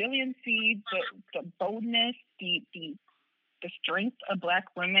resiliency, the boldness, the strength of black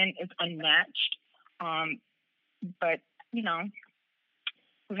women is unmatched. But,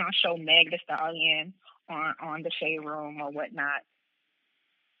 we're going to show Meg Thee Stallion on the Shade Room or whatnot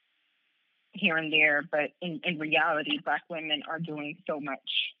here and there. But in reality, black women are doing so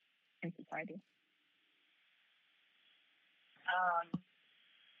much in society.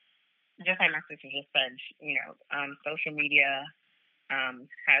 Just like my sister just said, social media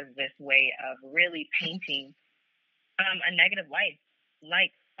has this way of really painting a negative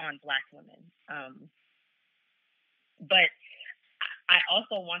light on Black women. But I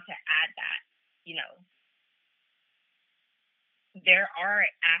also want to add that, you know, there are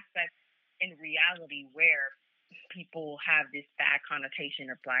aspects in reality where people have this bad connotation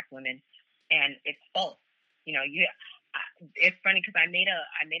of Black women, and it's false. You know, it's funny because I made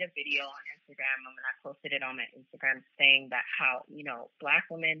a video on Instagram, and I posted it on my Instagram saying that how, you know, Black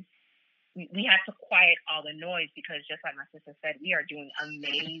women, we have to quiet all the noise, because just like my sister said, we are doing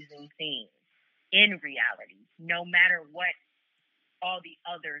amazing things in reality, no matter what all the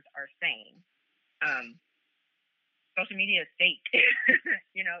others are saying. Social media is fake.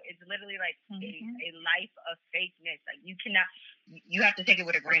 You know, it's literally like a life of fakeness. Like you have to take it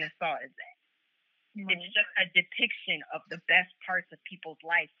with a grain of salt. It's just a depiction of the best parts of people's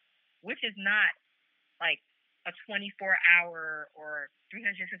life, which is not like a 24-hour or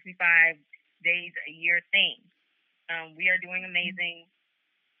 365 days a year thing. We are doing amazing.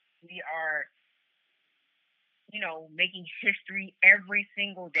 We are, you know, making history every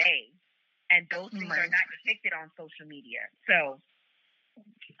single day. And those things are not depicted on social media. So,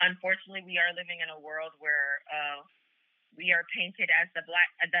 unfortunately, we are living in a world where we are painted as the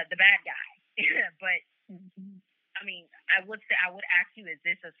bad guy. But I mean, I would ask you, is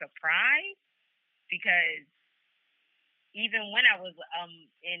this a surprise? Because even when I was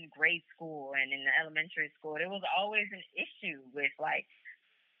in grade school and in the elementary school, there was always an issue with like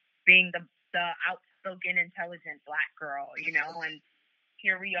being the outspoken, intelligent Black girl, you know, and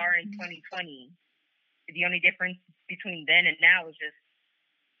here we are in 2020. The only difference between then and now is just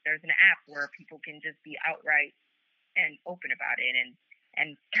there's an app where people can just be outright and open about it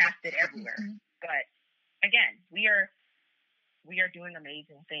and cast it everywhere. But again, we are doing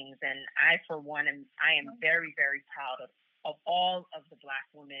amazing things, and I, for one, I am very, very proud of all of the Black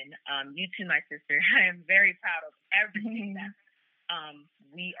women. You too, my sister. I am very proud of everything that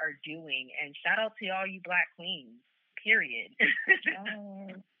we are doing, and shout out to all you Black queens. Period.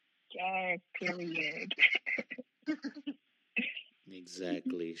 Yes, period.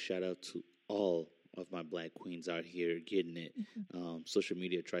 Exactly. Shout out to all of my Black queens out here getting it. Social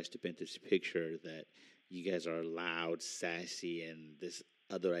media tries to paint this picture that you guys are loud, sassy, and this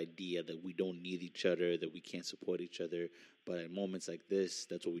other idea that we don't need each other, that we can't support each other. But at moments like this,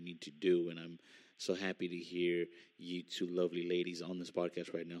 that's what we need to do. And I'm so happy to hear you two lovely ladies on this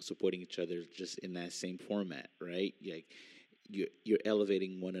podcast right now supporting each other just in that same format, right? Like you're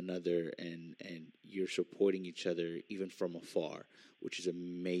elevating one another and you're supporting each other even from afar, which is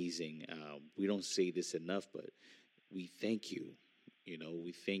amazing. We don't say this enough, but we thank you. You know,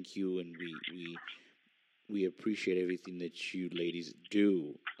 we thank you, and we appreciate everything that you ladies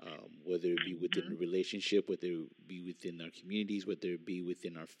do, whether it be within the relationship, whether it be within our communities, whether it be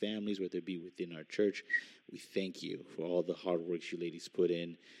within our families, whether it be within our church. We thank you for all the hard work you ladies put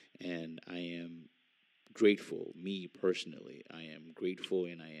in, and I am grateful. Me personally, I am grateful,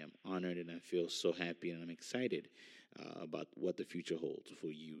 and I am honored, and I feel so happy, and I'm excited about what the future holds for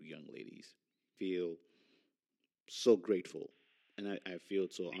you young ladies. Feel so grateful, and I feel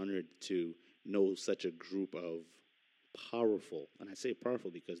so honored to know such a group of powerful, and I say powerful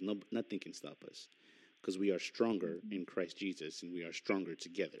because nothing can stop us, because we are stronger in Christ Jesus, and we are stronger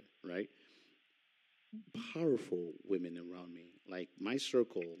together, right? Powerful women around me. Like my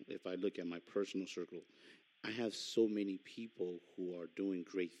circle, if I look at my personal circle, I have so many people who are doing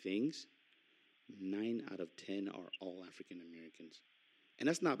great things. 9 out of 10 are all African Americans. And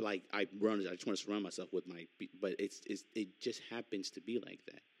that's not like I just want to surround myself with but it just happens to be like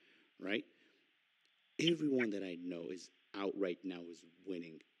that, right? Everyone that I know is out right now is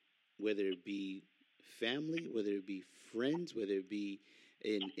winning, whether it be family, whether it be friends, whether it be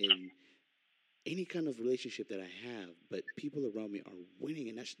in any kind of relationship that I have. But people around me are winning,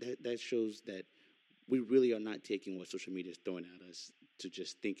 and that shows that we really are not taking what social media is throwing at us to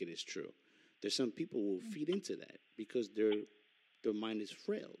just think it is true. There's some people who will feed into that because their mind is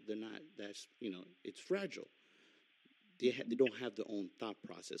frail. They're not. It's fragile. They don't have their own thought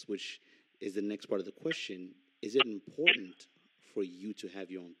process, which is the next part of the question. Is it important for you to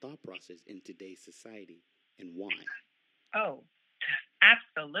have your own thought process in today's society, and why? Oh,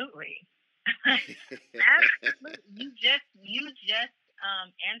 absolutely. Absolutely. You just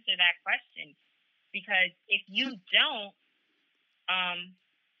answer that question, because if you don't,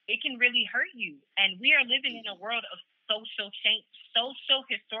 it can really hurt you. And we are living in a world of social change, social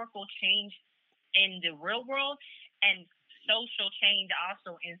historical change in the real world, and social change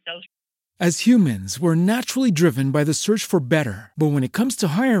also in social. As humans, we're naturally driven by the search for better. But when it comes to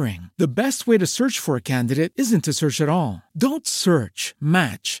hiring, the best way to search for a candidate isn't to search at all. Don't search,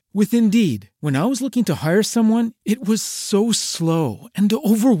 match with Indeed. When I was looking to hire someone, it was so slow and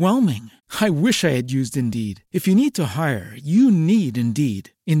overwhelming. I wish I had used Indeed. If you need to hire, you need Indeed.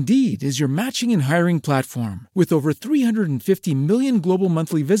 Indeed is your matching and hiring platform with over 350 million global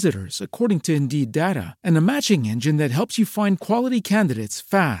monthly visitors, according to Indeed data, and a matching engine that helps you find quality candidates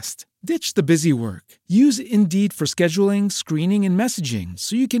fast. Ditch the busy work. Use Indeed for scheduling, screening, and messaging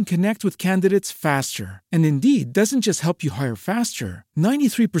so you can connect with candidates faster. And Indeed doesn't just help you hire faster.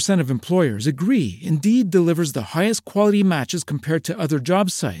 93% of employers agree Indeed delivers the highest quality matches compared to other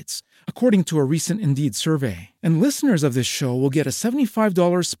job sites, according to a recent Indeed survey. And listeners of this show will get a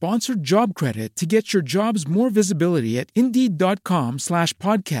 $75 sponsored job credit to get your jobs more visibility at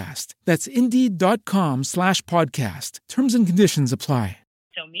Indeed.com/podcast. That's Indeed.com/podcast. Terms and conditions apply.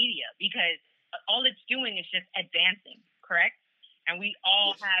 Media, because all it's doing is just advancing, correct? And we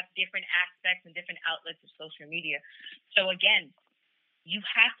all have different aspects and different outlets of social media. So again, you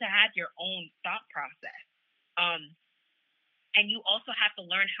have to have your own thought process. And you also have to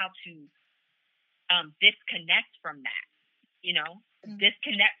learn how to disconnect from that,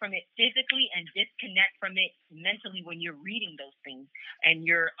 disconnect from it physically and disconnect from it mentally when you're reading those things and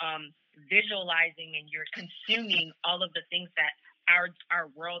you're visualizing and you're consuming all of the things that our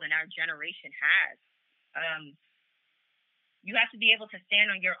world and our generation has. You have to be able to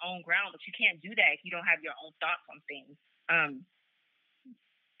stand on your own ground, but you can't do that if you don't have your own thoughts on things.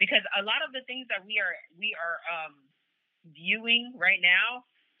 Because a lot of the things that we are viewing right now,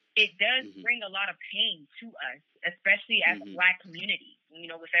 it does bring a lot of pain to us, especially as a Black community.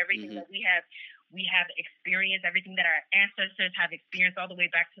 With everything that we have experienced, everything that our ancestors have experienced, all the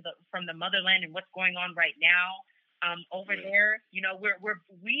way back to from the motherland and what's going on right now. Over there,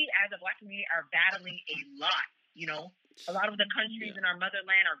 we as a Black community are battling a lot. A lot of the countries in our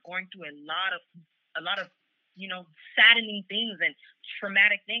motherland are going through a lot of saddening things and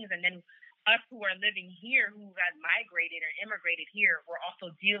traumatic things, and then us who are living here, who have migrated or immigrated here, we're also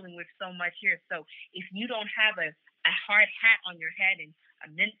dealing with so much here. So if you don't have a hard hat on your head and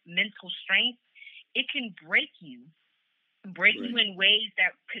a mental strength, it can break you in ways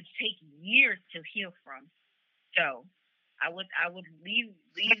that could take years to heal from. So I would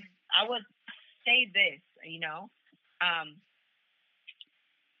say this,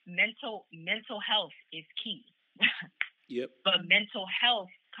 mental health is key. Yep. But mental health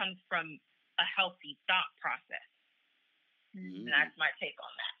comes from a healthy thought process. And that's my take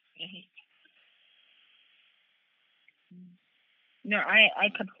on that. No, I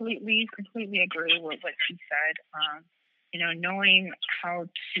completely agree with what she said. Knowing how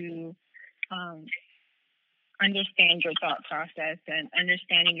to understand your thought process and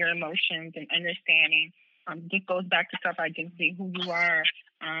understanding your emotions and understanding this goes back to self-identity, who you are,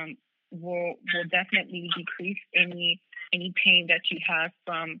 will definitely decrease any pain that you have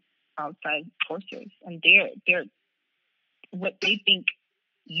from outside forces and they're what they think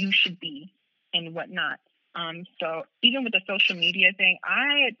you should be and whatnot. So even with the social media thing,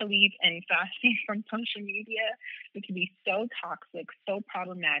 I believe in fasting from social media. It can be so toxic, so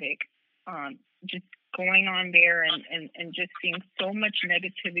problematic. Just going on there and just seeing so much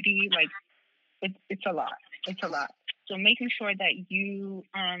negativity, like it's a lot. It's a lot. So making sure that you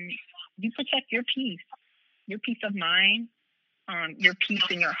protect your peace of mind, your peace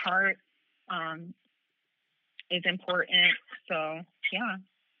in your heart is important. So yeah.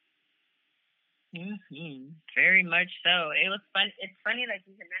 Very much so. It was fun. It's funny that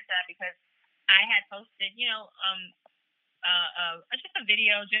you mentioned that because I had posted, just a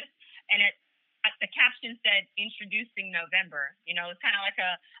video, and the caption said "Introducing November." It's kind of like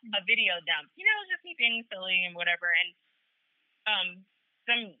a video dump. Just me being silly and whatever. And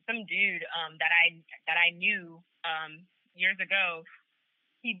some dude that I knew years ago,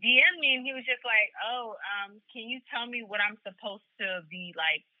 he DM'd me and he was just like, "Oh, can you tell me what I'm supposed to be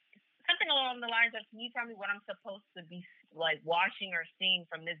like?" Something along the lines of, "Can you tell me what I'm supposed to be like watching or seeing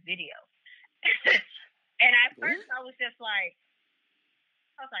from this video?" And at first I was like,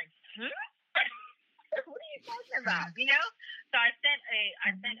 what are you talking about? So I sent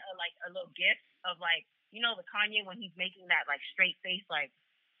a little gif of the Kanye when he's making that like straight face, like,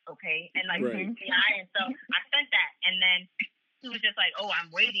 okay, and like the eye. And so I sent that, and then he was just like, "Oh, I'm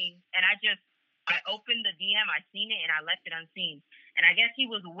waiting," and I opened the DM, I seen it, and I left it unseen. And I guess he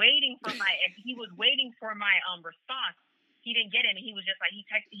was waiting for my response. He didn't get it, and he was just like, he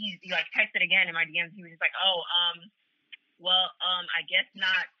texted again in my DMs. He was just like, "Oh, well, I guess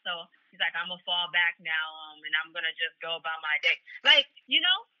not." So She's like, I'm gonna fall back now, and I'm gonna just go about my day. Like, you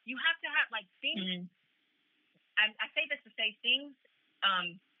know, you have to have like things. I say this to say things.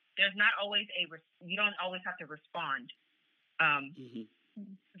 There's not always you don't always have to respond,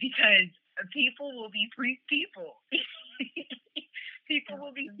 because people will be people. People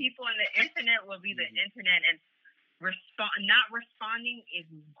will be people, and the internet will be the internet, and not responding is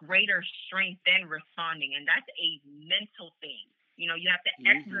greater strength than responding, and that's a mental thing. You know, you have to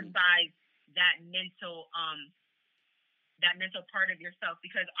exercise that mental part of yourself,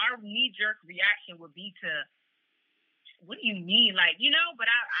 because our knee-jerk reaction would be to, what do you mean? Like, you know, but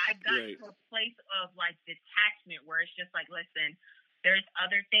I got to a place of like detachment where it's just like, listen, there's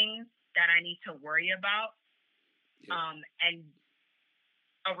other things that I need to worry about. And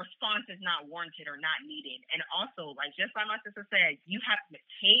a response is not warranted or not needed. And also, like, just like my sister said, you have to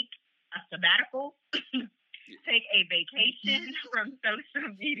take a sabbatical, take a vacation from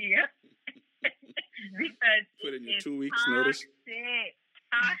social media. Because put in your 2 weeks notice.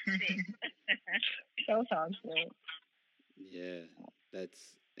 Toxic. So toxic. Yeah,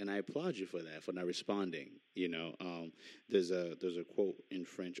 and I applaud you for that, for not responding. You know, there's a quote in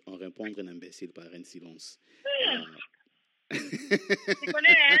French: "En répondre un imbécile par un silence."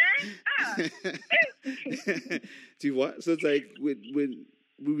 Tu vois? So it's like when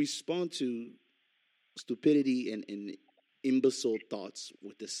we respond to stupidity and imbecile thoughts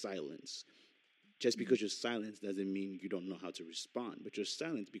with the silence. Just because you're silent doesn't mean you don't know how to respond, but you're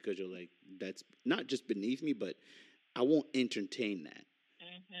silent because you're like, that's not just beneath me, but I won't entertain that.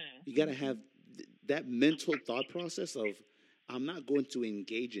 You got to have that mental thought process of, I'm not going to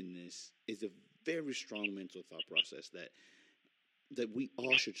engage in this, is a very strong mental thought process that we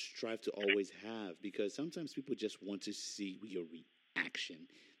all should strive to always have, because sometimes people just want to see your reaction.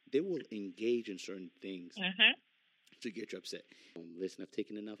 They will engage in certain things to get you upset. Listen, I've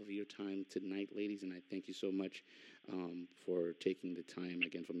taken enough of your time tonight, ladies, and I thank you so much for taking the time,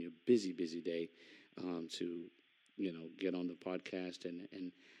 again, from your busy, busy day to, you know, get on the podcast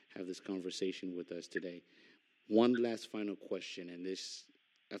and have this conversation with us today. One last final question, and this,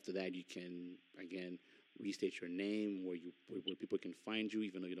 after that, you can, again, restate your name, where people can find you,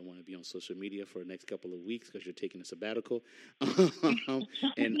 even though you don't want to be on social media for the next couple of weeks because you're taking a sabbatical,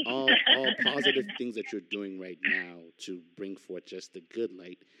 and all positive things that you're doing right now to bring forth just the good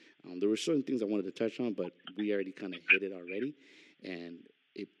light. There were certain things I wanted to touch on, but we already kind of hit it already, and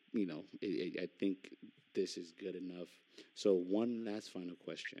I think this is good enough. So one last final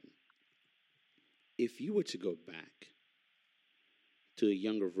question. If you were to go back to a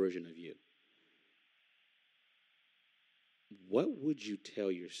younger version of you, what would you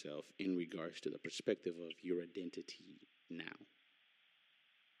tell yourself in regards to the perspective of your identity now?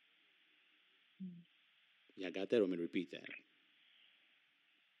 Yeah, I got that. I'm going to repeat that.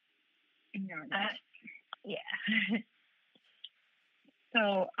 No, yeah.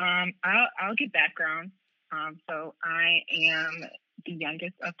 So I'll give background. So I am the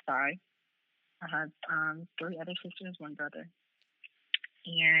youngest of 5. I have 3 other sisters, 1 brother.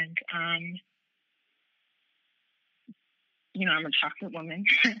 And you know, I'm a chocolate woman.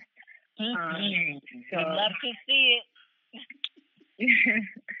 So love to see it.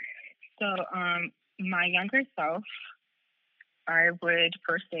 So my younger self, I would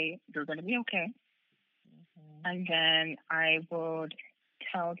first say, you're going to be okay. And then I would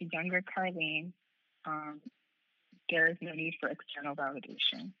tell the younger Carlene, there is no need for external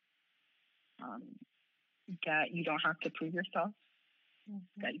validation. That you don't have to prove yourself,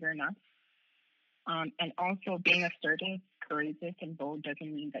 that you're enough. And also, being assertive, courageous, and bold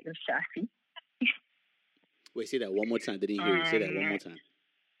doesn't mean that you're sassy. Wait, say that one more time. Didn't hear you. Say that one more time.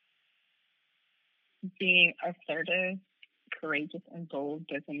 Being assertive, courageous, and bold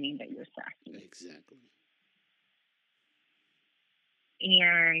doesn't mean that you're sassy. Exactly.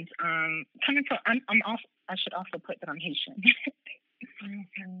 And coming from, I should also put that I'm Haitian.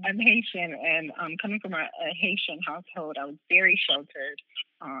 I'm Haitian, and coming from a Haitian household, I was very sheltered.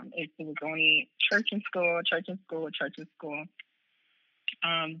 It was only church and school,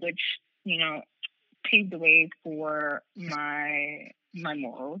 which, you know, paved the way for my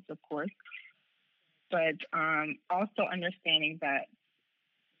morals, of course. But also understanding that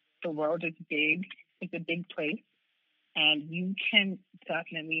the world is big, it's a big place, and you can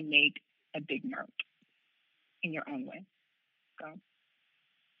definitely make a big mark in your own way. So,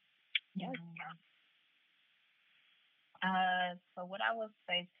 yes. So what I would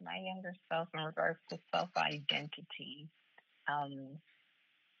say to my younger self in regards to self-identity,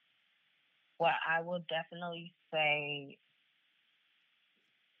 what I will definitely say,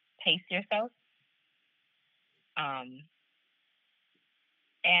 pace yourself.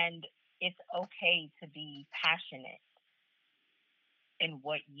 And it's okay to be passionate in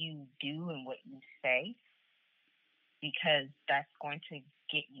what you do and what you say, because that's going to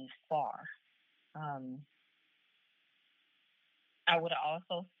get you far. I would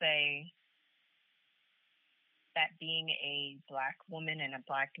also say that being a Black woman and a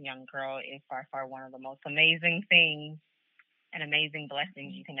Black young girl is by far one of the most amazing things and amazing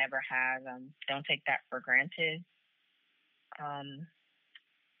blessings you can ever have. Don't take that for granted.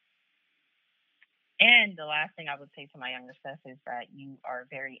 And the last thing I would say to my younger self is that you are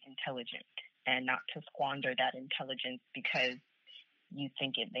very intelligent, and not to squander that intelligence because you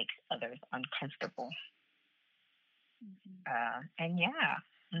think it makes others uncomfortable. And yeah.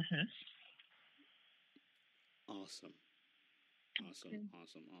 Awesome. Can I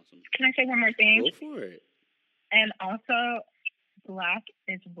say one more thing? Go for it. And also, Black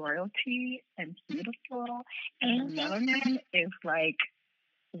is royalty and beautiful, and melanin is like,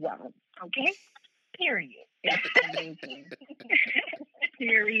 well, okay? Period. It's amazing.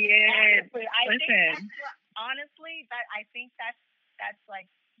 Period. Honestly, I think that's like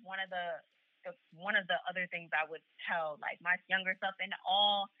one of the other things I would tell like my younger self and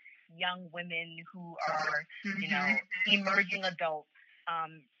all young women who are, emerging adults,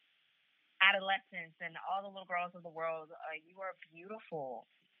 adolescents, and all the little girls of the world. You are beautiful.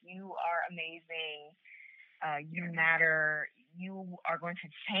 You are amazing. You matter. You are going to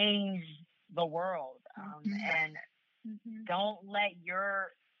change the world. And don't let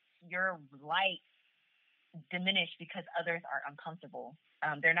your light diminish because others are uncomfortable.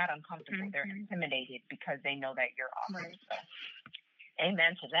 They're not uncomfortable. They're intimidated because they know that you're awesome. So,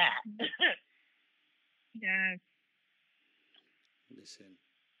 amen to that. Yes. Listen,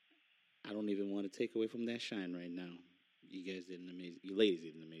 I don't even want to take away from that shine right now. You ladies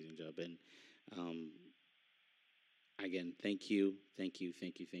did an amazing job. And again, thank you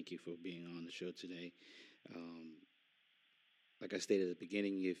for being on the show today. Like I stated at the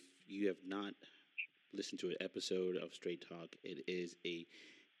beginning, if you have not listened to an episode of Straight Talk, it is a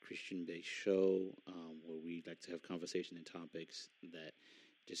Christian-based show where we like to have conversation and topics that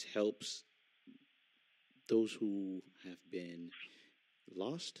just helps those who have been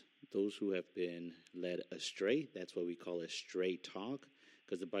lost, those who have been led astray. That's what we call a stray talk,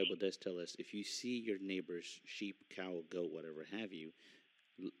 because the Bible does tell us if you see your neighbor's sheep, cow, goat, whatever have you,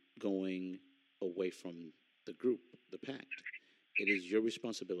 going away from the group, the pact, it is your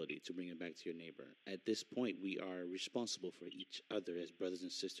responsibility to bring it back to your neighbor. At this point, we are responsible for each other as brothers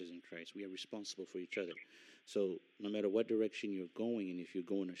and sisters in Christ. We are responsible for each other. So no matter what direction you're going, and if you're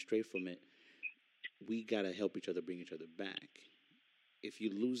going astray from it, we got to help each other bring each other back. If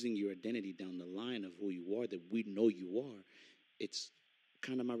you're losing your identity down the line of who you are, that we know you are, it's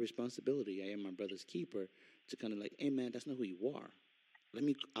kind of my responsibility. I am my brother's keeper to kind of like, hey, man, that's not who you are.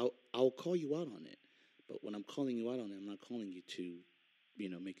 I'll call you out on it. But when I'm calling you out on it, I'm not calling you to,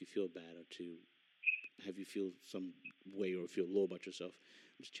 make you feel bad or to have you feel some way or feel low about yourself.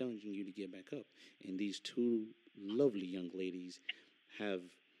 I'm just challenging you to get back up. And these two lovely young ladies have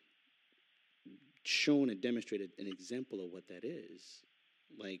shown and demonstrated an example of what that is.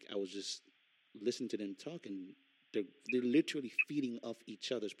 Like, I was just listening to them talk, and they're literally feeding off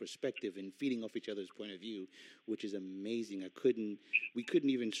each other's perspective and feeding off each other's point of view, which is amazing. We couldn't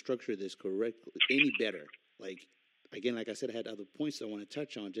even structure this correctly any better. Like, again, like I said, I had other points I want to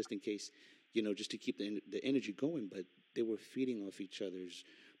touch on just in case, just to keep the energy going, but they were feeding off each other's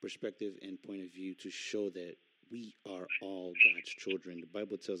perspective and point of view to show that we are all God's children. The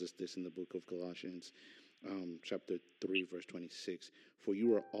Bible tells us this in the book of Colossians, chapter 3, verse 26. For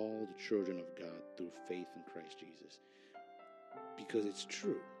you are all the children of God through faith in Christ Jesus. Because it's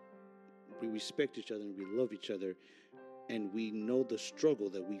true. We respect each other and we love each other. And we know the struggle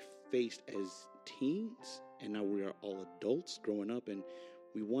that we faced as teens. And now we are all adults growing up. And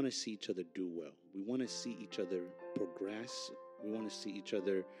we want to see each other do well. We want to see each other progress. We want to see each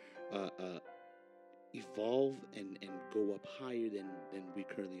other evolve and go up higher than we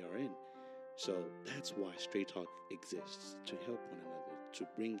currently are in. So that's why Straight Talk exists, to help one another, to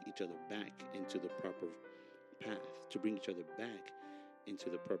bring each other back into the proper path, to bring each other back into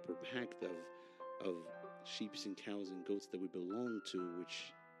the proper pact of sheep and cows and goats that we belong to,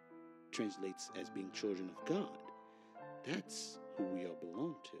 which translates as being children of God. That's who we all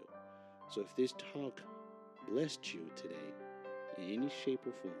belong to. So if this talk blessed you today in any shape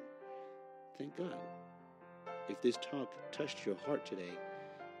or form, thank God. If this talk touched your heart today,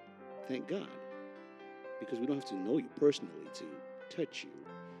 thank God. Because we don't have to know you personally to touch you,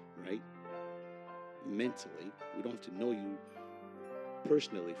 right? Mentally. We don't have to know you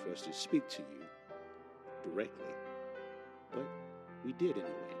personally for us to speak to you directly. But we did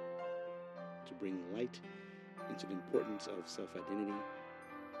anyway. to bring light into the importance of self-identity.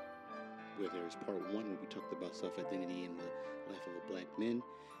 Where there's part 1 where we talked about self-identity in the life of a black man,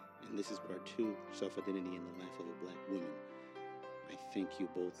 and this is part 2, self-identity in the life of a black woman. I thank you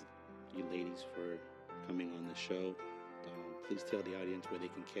both, you ladies, for coming on the show. Please tell the audience where they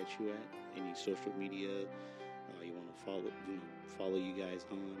can catch you at, any social media you want to follow you guys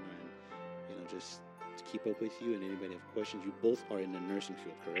on, and just to keep up with you, and anybody have questions. You both are in the nursing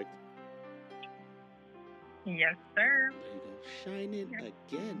field, correct? Yes, sir. There you go. Shining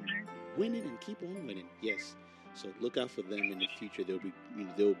again. Winning and keep on winning. Yes. So look out for them in the future.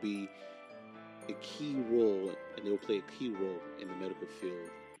 There'll be a key role, and they'll play a key role in the medical field.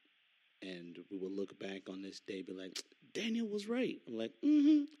 And we will look back on this day, be like, Daniel was right. I'm like,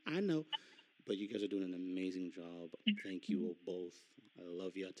 I know. But you guys are doing an amazing job. Thank you all both. I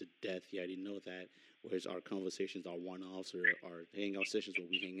love you to death. You already know that. Whereas our conversations are one-offs or our hangout sessions where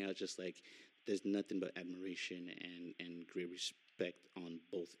we hang out, just like there's nothing but admiration and great respect on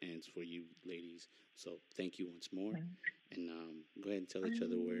both ends for you ladies. So thank you once more. And go ahead and tell each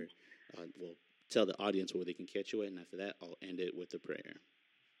other where, tell the audience where they can catch you at. And after that, I'll end it with a prayer.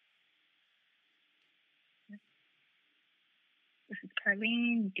 This is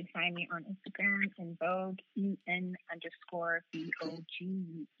Carlene. You can find me on Instagram in Vogue, EN_VOGUE_.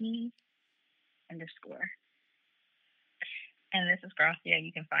 And this is Gracia.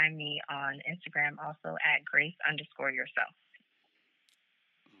 You can find me on Instagram also at Grace_yourself.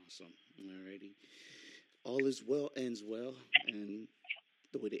 Awesome. Alrighty. All is well ends well. And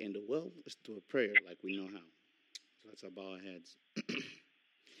the way to end it well is through a prayer like we know how. So let's all bow our heads.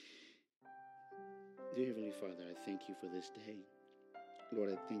 Dear Heavenly Father, I thank you for this day. Lord,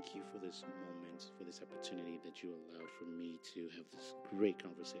 I thank you for this moment, for this opportunity that you allowed for me to have this great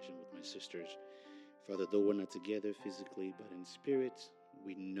conversation with my sisters. Father, though we're not together physically, but in spirit,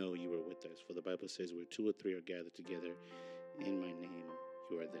 we know you are with us. For the Bible says where 2 or 3 are gathered together in my name,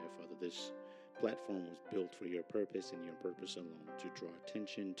 you are there. Father, this platform was built for your purpose and your purpose alone, to draw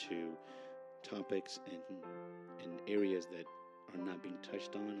attention to topics and areas that are not being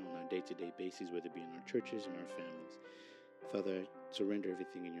touched on a day-to-day basis, whether it be in our churches and our families. Father, I surrender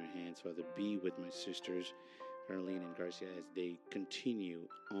everything in your hands. Father, be with my sisters, Carlene and Garcia, as they continue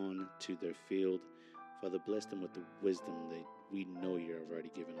on to their field. Father, bless them with the wisdom that we know you have already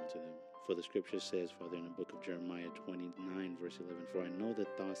given unto them. For the scripture says, Father, in the book of Jeremiah 29, verse 11, for I know the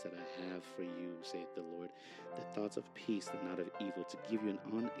thoughts that I have for you, saith the Lord, the thoughts of peace and not of evil, to give you an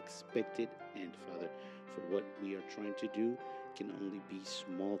unexpected end, Father. For what we are trying to do can only be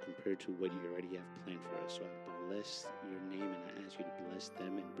small compared to what you already have planned for us. So I bless your name, and I ask you to bless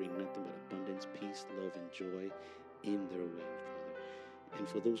them and bring nothing but abundance, peace, love, and joy in their way, Father. And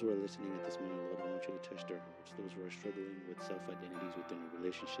for those who are listening at this moment, Lord, I want you to touch their hearts. Those who are struggling with self-identities within their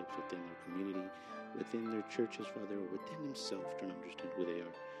relationships, within their community, within their churches, Father, or within themselves, trying to understand who they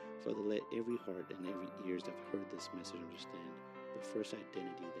are. Father, let every heart and every ears that have heard this message understand the first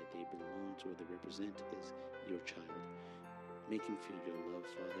identity that they belong to or they represent is your child. Make them feel your love,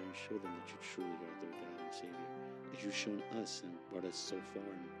 Father, and show them that you truly are their God and Savior, as you've shown us and brought us so far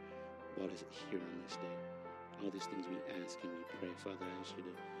and brought us here on this day. All these things we ask and we pray, Father. I ask you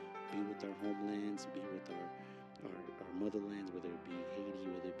to be with our homelands, be with our motherlands, whether it be Haiti,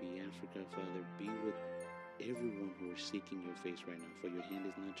 whether it be Africa, Father. Be with everyone who is seeking your face right now. For your hand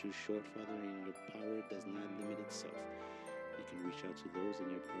is not too short, Father, and your power does not limit itself. You can reach out to those, and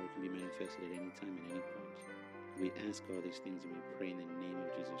your power can be manifested at any time, at any point. We ask all these things, and we pray in the name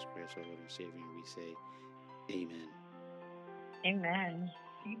of Jesus Christ, our Lord and Savior, and we say, Amen. Amen.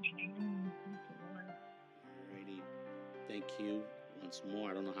 Alrighty. Thank you once more.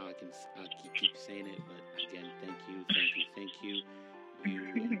 I don't know how I keep saying it, but again, thank you. You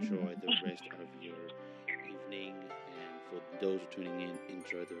enjoy the rest of your evening, and for those who are tuning in,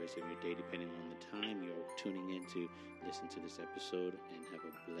 enjoy the rest of your day, depending on the time you're tuning in to listen to this episode, and have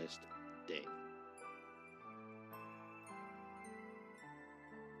a blessed day.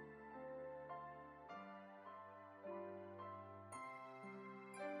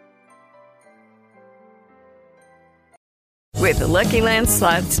 With the Lucky Land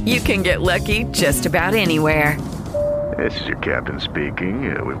Slots, you can get lucky just about anywhere. This is your captain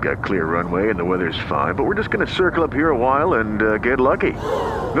speaking. We've got clear runway and the weather's fine, but we're just going to circle up here a while and get lucky.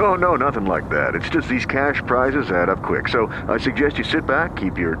 No, nothing like that. It's just these cash prizes add up quick. So I suggest you sit back,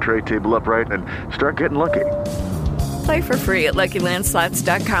 keep your tray table upright, and start getting lucky. Play for free at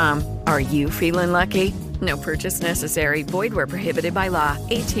LuckyLandSlots.com. Are you feeling lucky? No purchase necessary. Void where prohibited by law.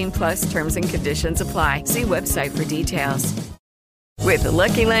 18+ terms and conditions apply. See website for details. With the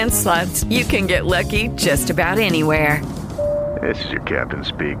Lucky Land Slots, you can get lucky just about anywhere. This is your captain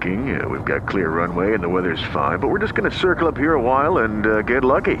speaking. We've got clear runway and the weather's fine, but we're just going to circle up here a while and get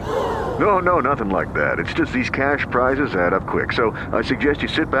lucky. No, nothing like that. It's just these cash prizes add up quick. So I suggest you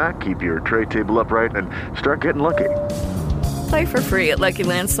sit back, keep your tray table upright, and start getting lucky. Play for free at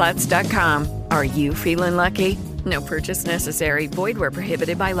LuckyLandSlots.com. Are you feeling lucky? No purchase necessary. Void where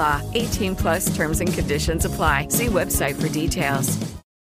prohibited by law. 18+ terms and conditions apply. See website for details.